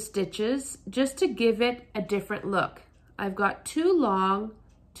of the stitches just to give it a different look. I've got too long,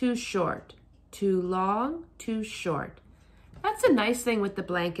 too short, too long, too short. That's a nice thing with the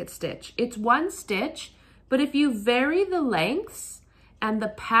blanket stitch. It's one stitch, but if you vary the lengths and the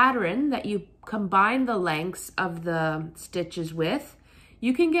pattern that you combine the lengths of the stitches with,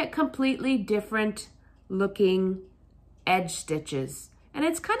 you can get completely different looking edge stitches. And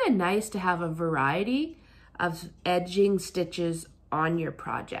it's kind of nice to have a variety of edging stitches on your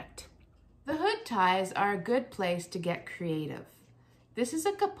project. The hood ties are a good place to get creative. This is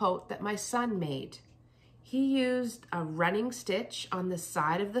a capote that my son made. He used a running stitch on the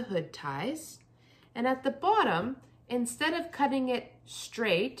side of the hood ties, and at the bottom, instead of cutting it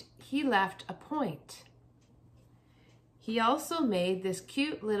straight, he left a point. He also made this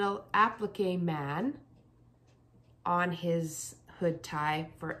cute little applique man on his hood tie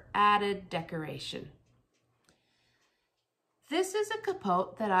for added decoration. This is a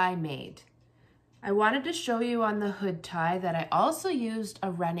capote that I made. I wanted to show you on the hood tie that I also used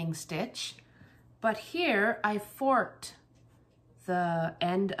a running stitch, but here I forked the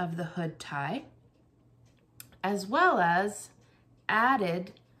end of the hood tie, as well as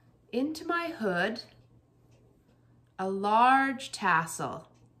added into my hood a large tassel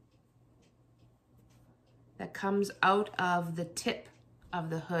that comes out of the tip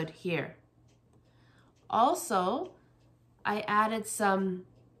of the hood here. Also, I added some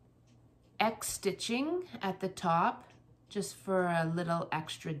X stitching at the top just for a little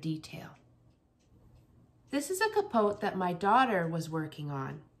extra detail. This is a capote that my daughter was working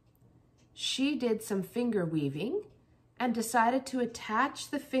on. She did some finger weaving and decided to attach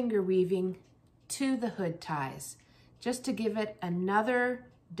the finger weaving to the hood ties just to give it another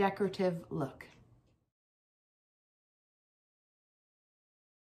decorative look.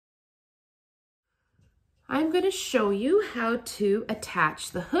 I'm going to show you how to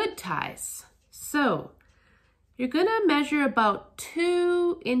attach the hood ties. So you're going to measure about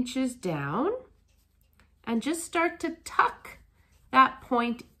 2 inches down and just start to tuck that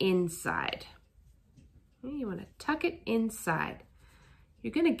point inside. You want to tuck it inside.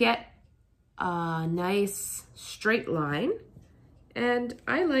 You're going to get a nice straight line, and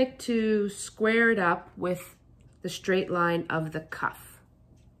I like to square it up with the straight line of the cuff.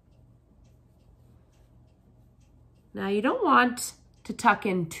 Now you don't want to tuck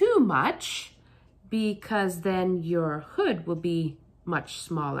in too much because then your hood will be much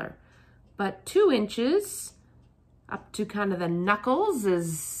smaller. But 2 inches up to kind of the knuckles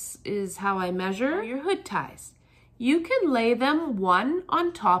is how I measure your hood ties. You can lay them one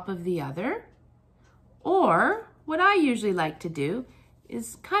on top of the other, or what I usually like to do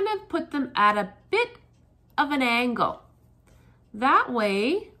is kind of put them at a bit of an angle. That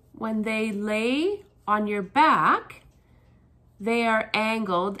way, when they lay on your back, they are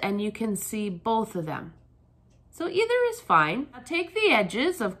angled and you can see both of them. So either is fine. Now take the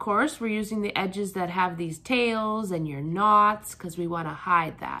edges, of course, we're using the edges that have these tails and your knots because we want to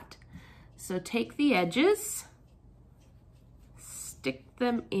hide that. So take the edges, stick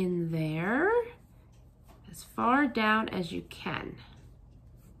them in there as far down as you can.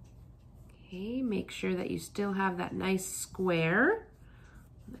 Okay, make sure that you still have that nice square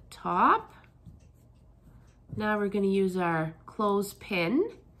on the top. Now we're going to use our clothespin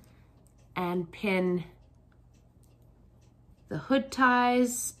and pin the hood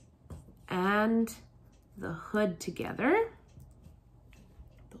ties and the hood together.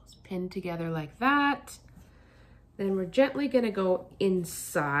 Those pinned together like that. Then we're gently going to go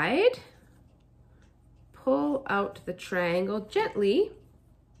inside, pull out the triangle gently,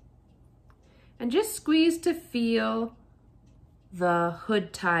 and just squeeze to feel the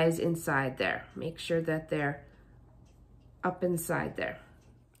hood ties inside there. Make sure that they're up inside there.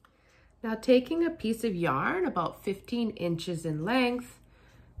 Now taking a piece of yarn about 15 inches in length,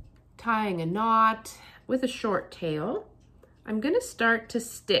 tying a knot with a short tail, I'm going to start to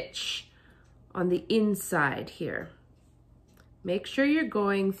stitch on the inside here. Make sure you're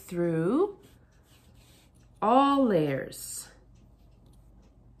going through all layers,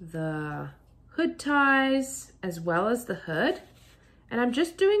 the hood ties as well as the hood. And I'm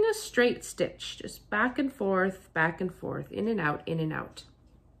just doing a straight stitch, just back and forth, in and out, in and out.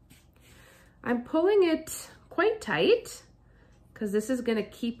 I'm pulling it quite tight because this is going to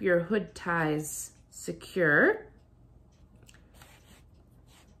keep your hood ties secure.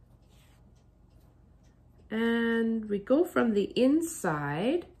 And we go from the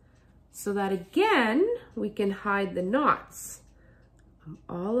inside so that again, we can hide the knots. I'm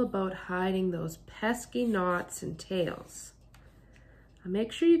all about hiding those pesky knots and tails. Now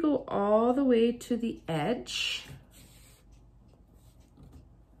make sure you go all the way to the edge.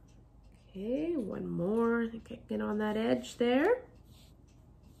 Okay, one more, get on that edge there.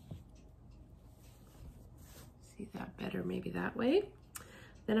 See that better maybe that way.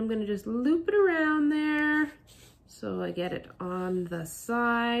 Then I'm gonna just loop it around there so I get it on the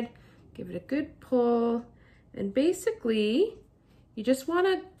side, give it a good pull, and basically you just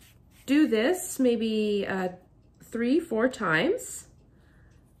wanna do this maybe 3-4 times.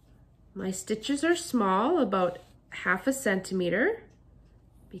 My stitches are small, about 1/2 centimeter,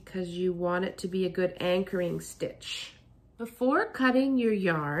 because you want it to be a good anchoring stitch. Before cutting your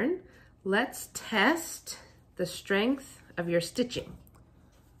yarn, Let's test the strength of your stitching.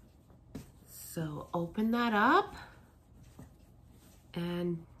 So open that up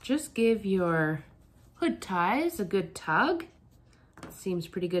and just give your hood ties a good tug. Seems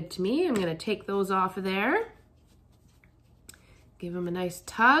pretty good to me. I'm gonna take those off of there. Give them a nice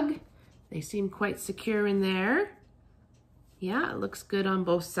tug. They seem quite secure in there. Yeah, it looks good on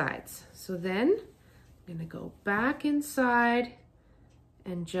both sides. So then I'm gonna go back inside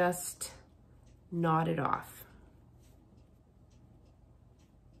and just knot it off.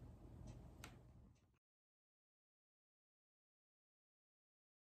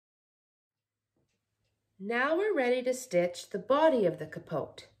 Now we're ready to stitch the body of the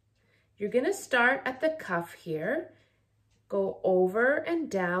capote. You're gonna start at the cuff here, go over and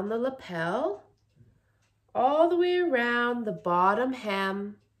down the lapel, all the way around the bottom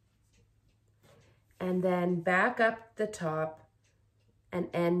hem, and then back up the top and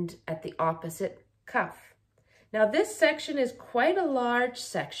end at the opposite cuff. Now this section is quite a large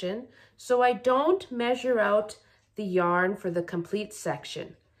section, so I don't measure out the yarn for the complete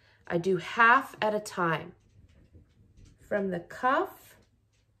section. I do half at a time. From the cuff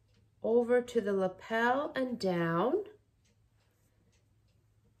over to the lapel and down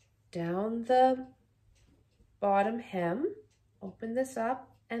the bottom hem, open this up,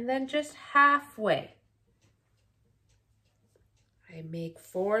 and then just halfway. I make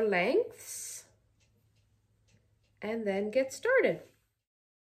 4 lengths and then get started.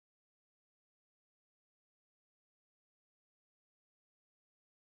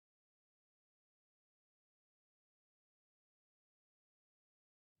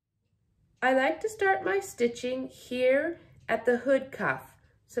 I like to start my stitching here at the hood cuff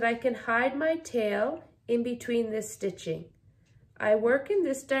so that I can hide my tail in between this stitching. I work in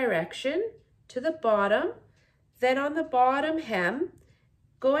this direction to the bottom, then on the bottom hem,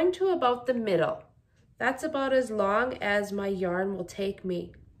 going to about the middle. That's about as long as my yarn will take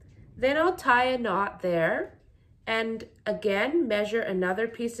me. Then I'll tie a knot there and again measure another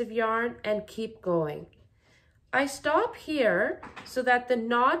piece of yarn and keep going. I stop here so that the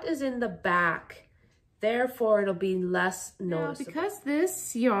knot is in the back, therefore it'll be less noticeable. Now, because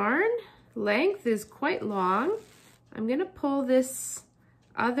this yarn length is quite long, I'm gonna pull this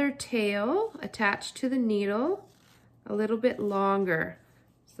other tail attached to the needle a little bit longer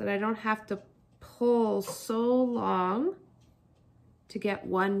so that I don't have to pull so long to get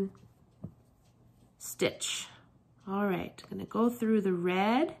one stitch. All right, I'm gonna go through the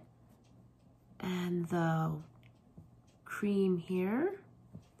red and the cream here,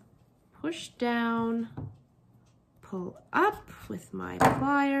 push down, pull up with my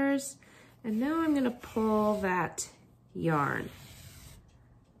pliers, and now I'm gonna pull that yarn.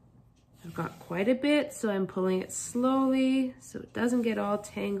 I've got quite a bit, so I'm pulling it slowly so it doesn't get all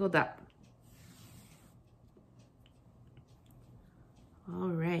tangled up. All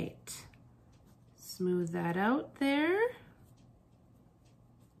right, smooth that out there.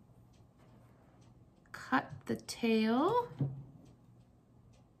 Cut the tail.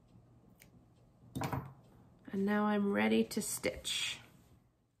 And now I'm ready to stitch.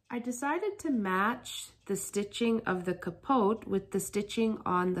 I decided to match the stitching of the capote with the stitching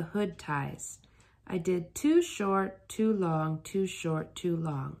on the hood ties. I did 2 short, 2 long, 2 short, 2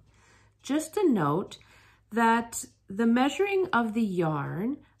 long. Just a note that the measuring of the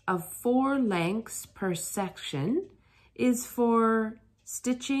yarn of 4 lengths per section is for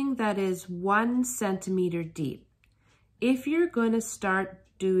stitching that is 1 centimeter deep. If you're going to start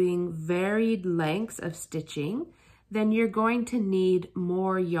doing varied lengths of stitching, then you're going to need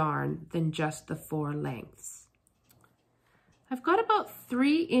more yarn than just the 4 lengths. I've got about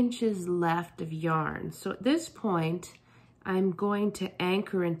 3 inches left of yarn, so at this point I'm going to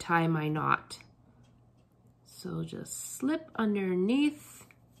anchor and tie my knot. So just slip underneath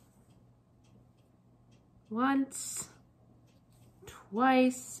once,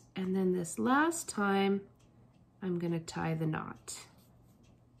 twice, and then this last time I'm going to tie the knot.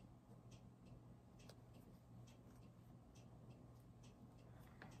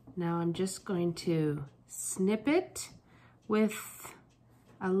 Now I'm just going to snip it with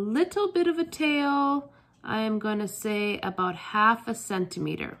a little bit of a tail. I am going to say about 1/2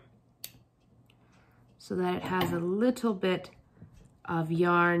 centimeter so that it has a little bit of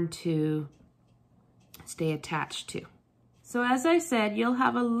yarn to stay attached to. So as I said, you'll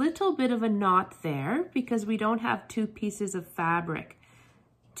have a little bit of a knot there because we don't have 2 pieces of fabric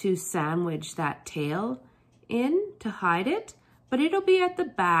to sandwich that tail in to hide it, but it'll be at the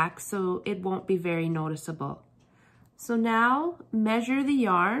back so it won't be very noticeable. So now measure the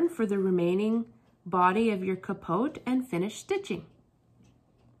yarn for the remaining body of your capote and finish stitching.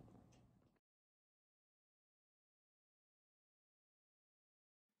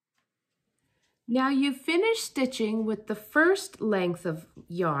 Now you've finished stitching with the first length of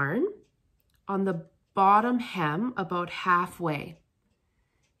yarn on the bottom hem about halfway.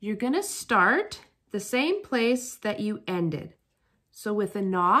 You're going to start the same place that you ended. So with a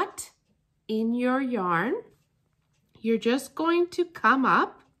knot in your yarn, you're just going to come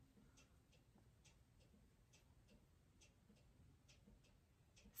up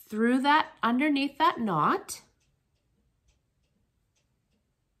through that, underneath that knot,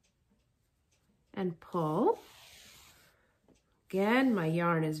 and pull. Again, my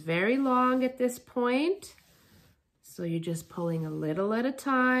yarn is very long at this point, so you're just pulling a little at a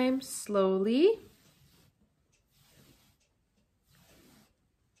time, slowly.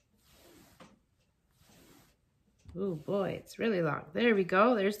 Oh boy, it's really long. There we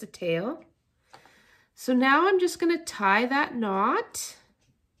go, there's the tail. So now I'm just going to tie that knot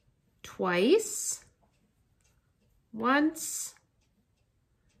twice, once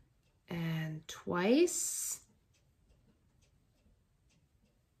and twice.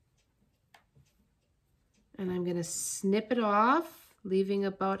 And I'm going to snip it off, leaving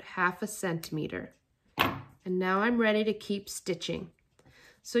about 1/2 centimeter. And now I'm ready to keep stitching.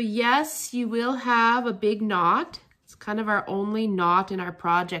 So yes, you will have a big knot. It's kind of our only knot in our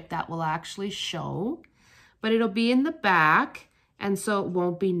project that will actually show, but it'll be in the back, and so it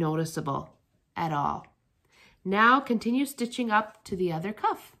won't be noticeable at all. Now continue stitching up to the other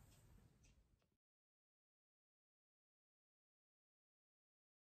cuff.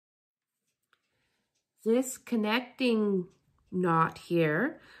 This connecting knot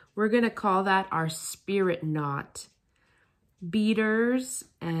here, we're going to call that our spirit knot. Beaders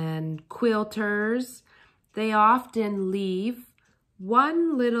and quilters, they often leave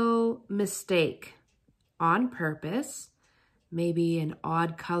one little mistake on purpose, maybe an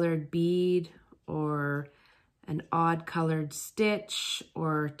odd colored bead or an odd colored stitch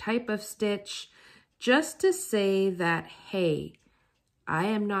or type of stitch, just to say that, hey, I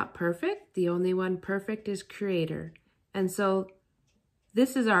am not perfect. The only one perfect is Creator. And so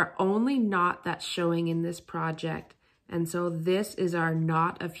this is our only knot that's showing in this project. And so this is our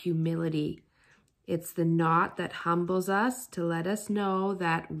knot of humility. It's the knot that humbles us to let us know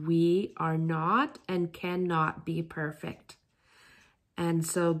that we are not and cannot be perfect. And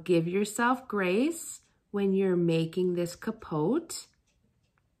so give yourself grace when you're making this capote,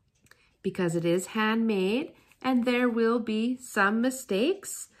 because it is handmade and there will be some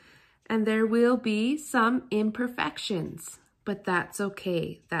mistakes and there will be some imperfections, but that's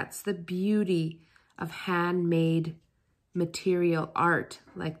okay. That's the beauty of handmade material art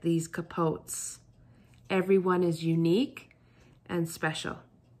like these capotes. Everyone is unique and special.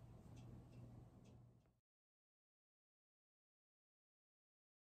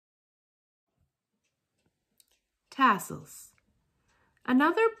 Tassels.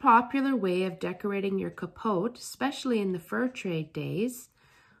 Another popular way of decorating your capote, especially in the fur trade days,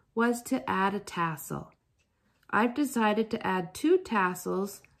 was to add a tassel. I've decided to add 2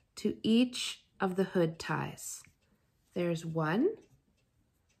 tassels to each of the hood ties. There's one.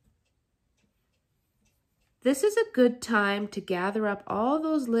 This is a good time to gather up all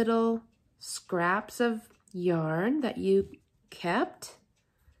those little scraps of yarn that you kept.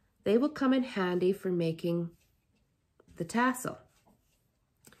 They will come in handy for making the tassel.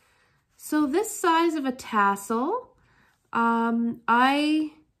 So this size of a tassel,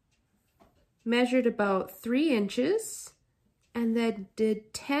 I measured about 3 inches and then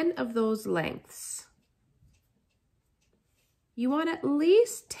did 10 of those lengths. You want at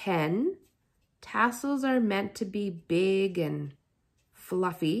least 10. Tassels are meant to be big and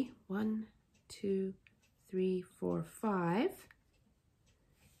fluffy. 1, 2, 3, 4, 5,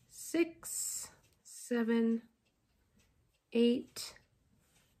 6, 7, 8,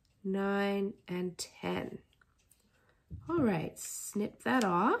 9, and 10. All right, snip that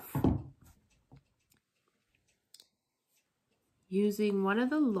off. Using one of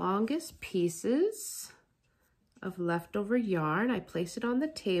the longest pieces of leftover yarn, I place it on the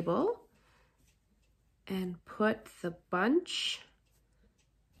table and put the bunch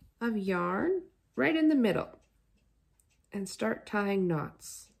of yarn right in the middle and start tying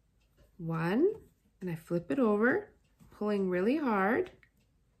knots. 1, and I flip it over, pulling really hard.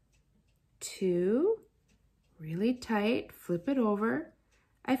 2, really tight, flip it over.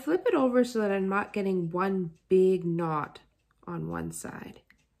 I flip it over so that I'm not getting one big knot on one side.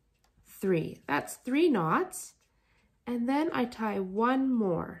 3, that's 3 knots. And then I tie 1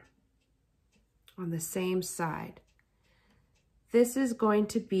 more on the same side. This is going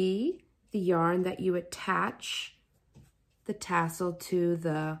to be the yarn that you attach the tassel to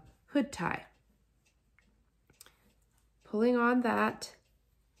the hood tie. Pulling on that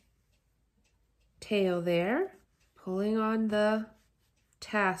tail there, pulling on the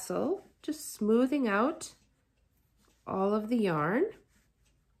tassel, just smoothing out all of the yarn.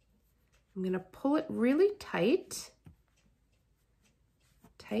 I'm going to pull it really tight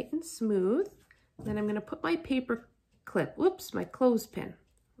and smooth. Then I'm going to put my paper clip, whoops, my clothespin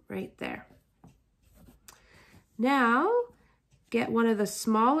right there. Now, get one of the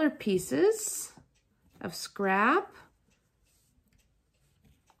smaller pieces of scrap,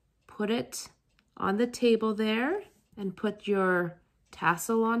 put it on the table there, and put your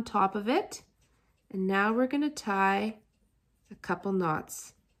tassel on top of it. And now we're going to tie a couple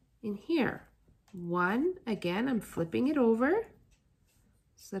knots in here. One, again, I'm flipping it over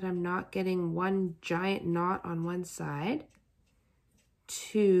so that I'm not getting one giant knot on one side.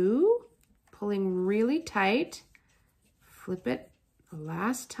 Two, pulling really tight, flip it the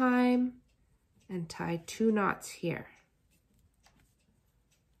last time and tie 2 knots here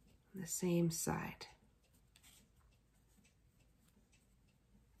on the same side.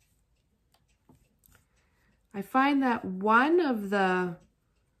 I find that one of the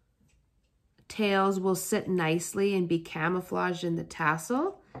tails will sit nicely and be camouflaged in the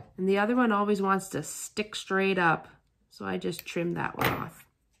tassel, and the other one always wants to stick straight up, so I just trim that one off.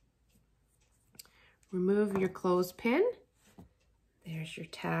 Remove your clothespin. There's your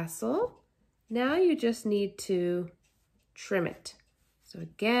tassel. Now you just need to trim it. So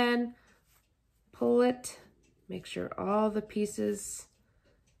again, pull it, make sure all the pieces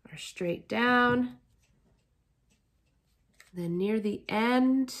are straight down. Then near the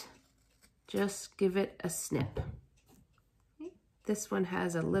end, just give it a snip. Okay. This one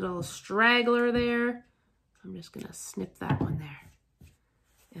has a little straggler there. I'm just gonna snip that one there.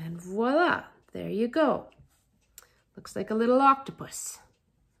 And voila, there you go. Looks like a little octopus.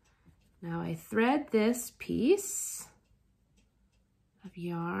 Now I thread this piece of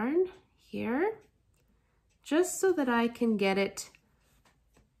yarn here, just so that I can get it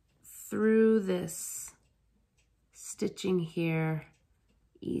through this stitching here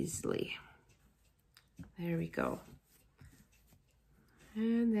easily. There we go.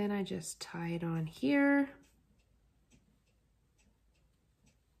 And then I just tie it on here.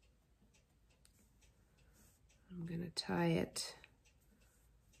 I'm going to tie it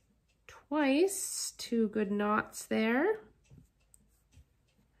twice, 2 good knots there.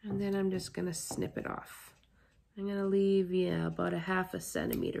 And then I'm just going to snip it off. I'm going to leave, yeah, about 1/2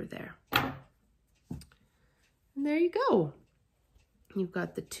 centimeter there. And there you go. You've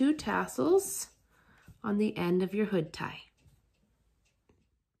got the 2 tassels on the end of your hood tie.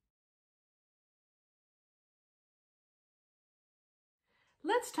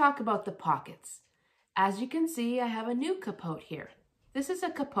 Let's talk about the pockets. As you can see, I have a new capote here. This is a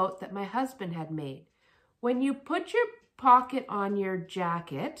capote that my husband had made. When you put your pocket on your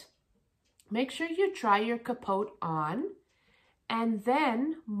jacket, make sure you try your capote on and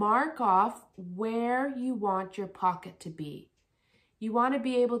then mark off where you want your pocket to be. You want to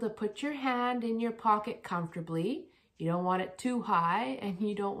be able to put your hand in your pocket comfortably. You don't want it too high and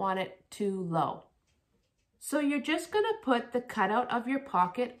you don't want it too low. So you're just going to put the cutout of your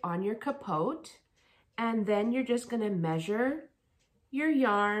pocket on your capote, and then you're just going to measure your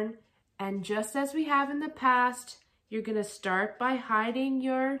yarn, and just as we have in the past, you're going to start by hiding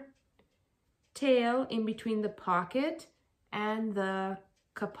your tail in between the pocket and the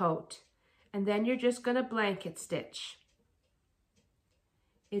capote, and then you're just going to blanket stitch.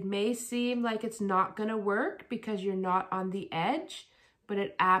 It may seem like it's not going to work because you're not on the edge, but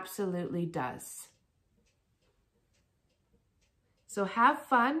it absolutely does. So have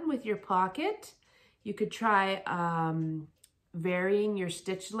fun with your pocket. You could try varying your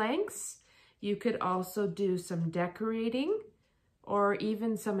stitch lengths. You could also do some decorating, or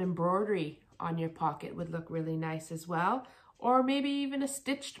even some embroidery on your pocket would look really nice as well, or maybe even a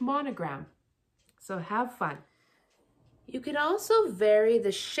stitched monogram. So have fun. You can also vary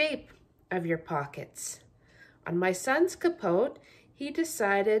the shape of your pockets. On my son's capote, he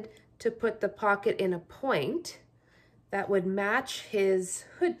decided to put the pocket in a point that would match his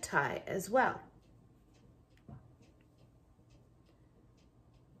hood tie as well.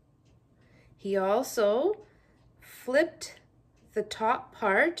 He also flipped the top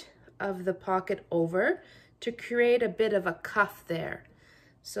part of the pocket over to create a bit of a cuff there,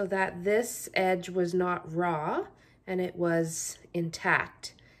 so that this edge was not raw and it was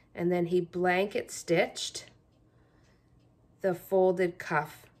intact. And then he blanket stitched the folded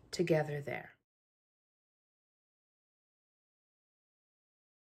cuff together there.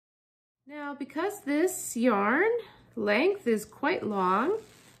 Now, because this yarn length is quite long,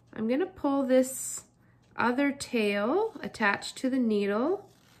 I'm going to pull this other tail attached to the needle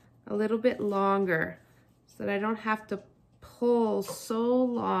a little bit longer so that I don't have to pull so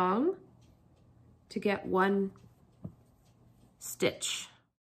long to get one stitch.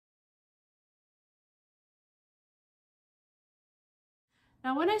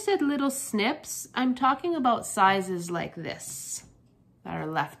 Now when I said little snips, I'm talking about sizes like this that are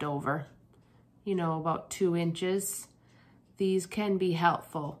left over, you know, about 2 inches. These can be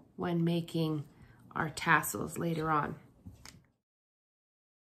helpful when making our tassels later on.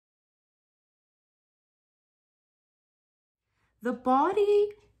 The body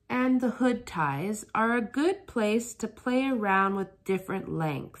and the hood ties are a good place to play around with different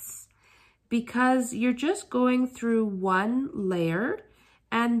lengths because you're just going through one layer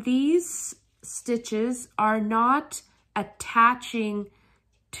and these stitches are not attaching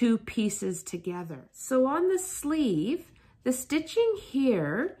 2 pieces together. So on the sleeve, the stitching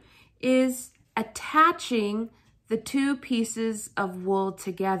here is attaching the 2 pieces of wool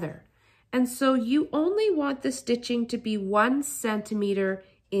together. And so you only want the stitching to be 1 centimeter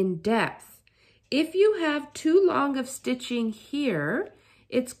in depth. If you have too long of stitching here,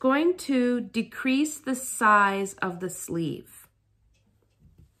 it's going to decrease the size of the sleeve.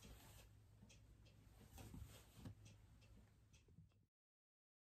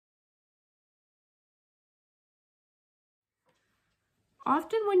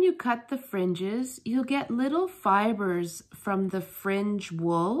 Often when you cut the fringes, you'll get little fibers from the fringe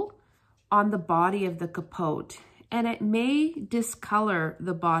wool on the body of the capote, and it may discolor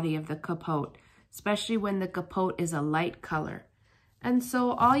the body of the capote, especially when the capote is a light color. And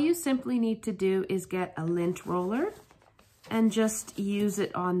so all you simply need to do is get a lint roller and just use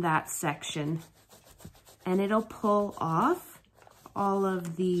it on that section, and it'll pull off all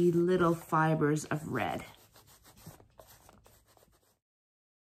of the little fibers of red.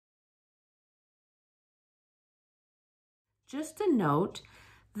 Just a note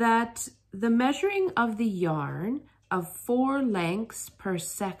that the measuring of the yarn of 4 lengths per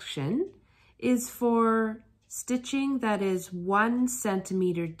section is for stitching that is 1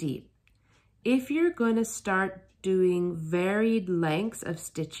 centimeter deep. If you're going to start doing varied lengths of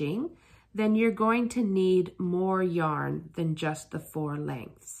stitching, then you're going to need more yarn than just the 4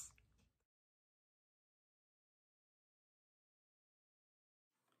 lengths.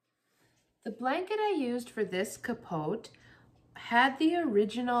 The blanket I used for this capote had the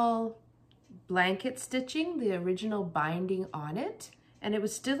original blanket stitching, the original binding on it, and it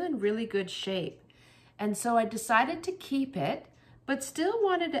was still in really good shape. And so I decided to keep it, but still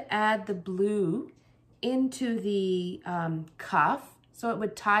wanted to add the blue into the cuff so it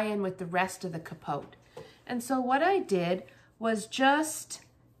would tie in with the rest of the capote. And so what I did was just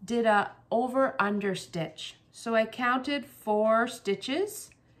did a over-under stitch. So I counted 4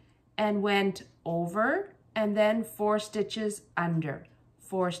 stitches and went over, and then 4 stitches under,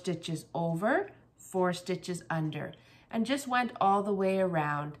 4 stitches over, 4 stitches under, and just went all the way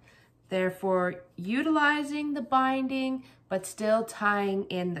around. Therefore, utilizing the binding, but still tying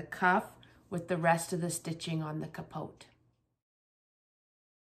in the cuff with the rest of the stitching on the capote.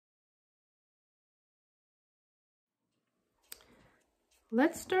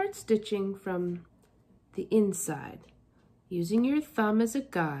 Let's start stitching from the inside. Using your thumb as a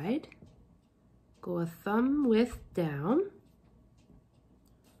guide, go a thumb width down,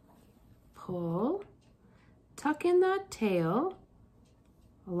 pull, tuck in that tail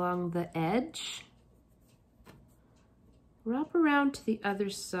along the edge, wrap around to the other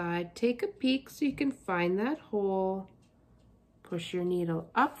side, take a peek so you can find that hole, push your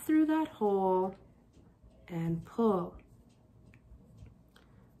needle up through that hole, and pull.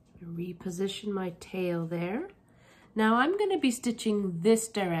 Reposition my tail there. Now I'm going to be stitching this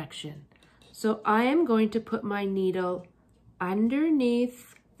direction. So I am going to put my needle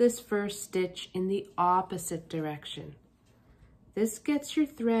underneath this first stitch in the opposite direction. This gets your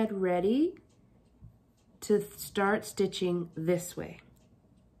thread ready to start stitching this way.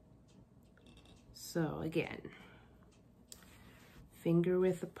 So again, finger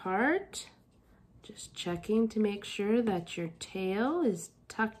width apart, just checking to make sure that your tail is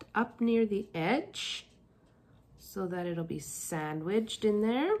tucked up near the edge so that it'll be sandwiched in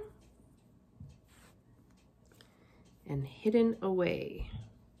there and hidden away.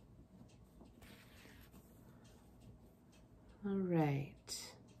 All right.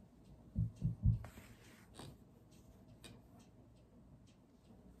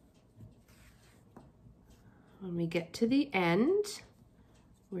 When we get to the end,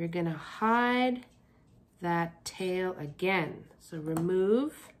 we're gonna hide that tail again. So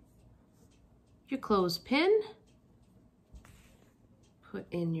remove your clothespin, put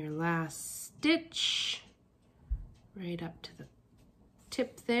in your last stitch right up to the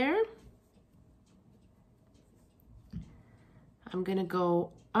tip there. I'm gonna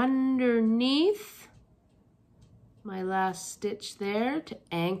go underneath my last stitch there to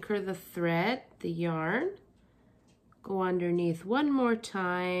anchor the thread, the yarn. Go underneath one more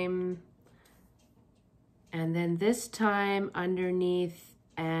time, and then this time underneath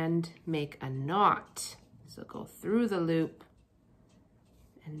and make a knot. So go through the loop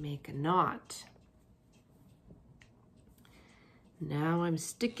and make a knot. Now I'm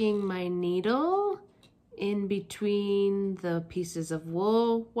sticking my needle in between the pieces of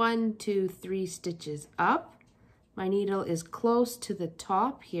wool, 1, 2, 3 stitches up. My needle is close to the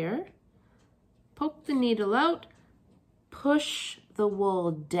top here. Poke the needle out, push the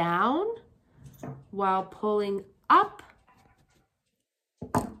wool down while pulling up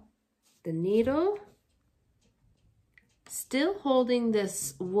the needle. Still holding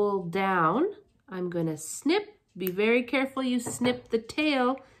this wool down, I'm gonna snip. Be very careful you snip the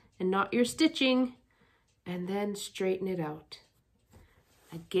tail and not your stitching, and then straighten it out.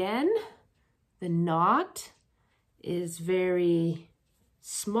 Again, the knot is very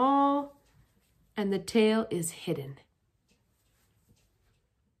small and the tail is hidden.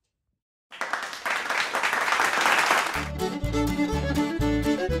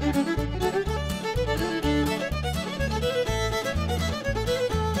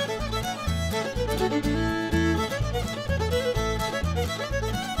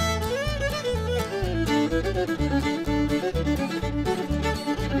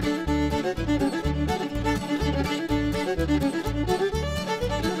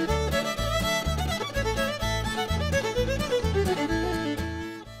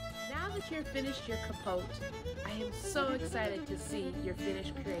 Finished your capote. I am so excited to see your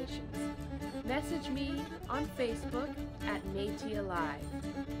finished creations. Message me on Facebook at MetisALIVE.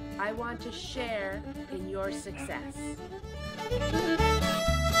 I want to share in your success.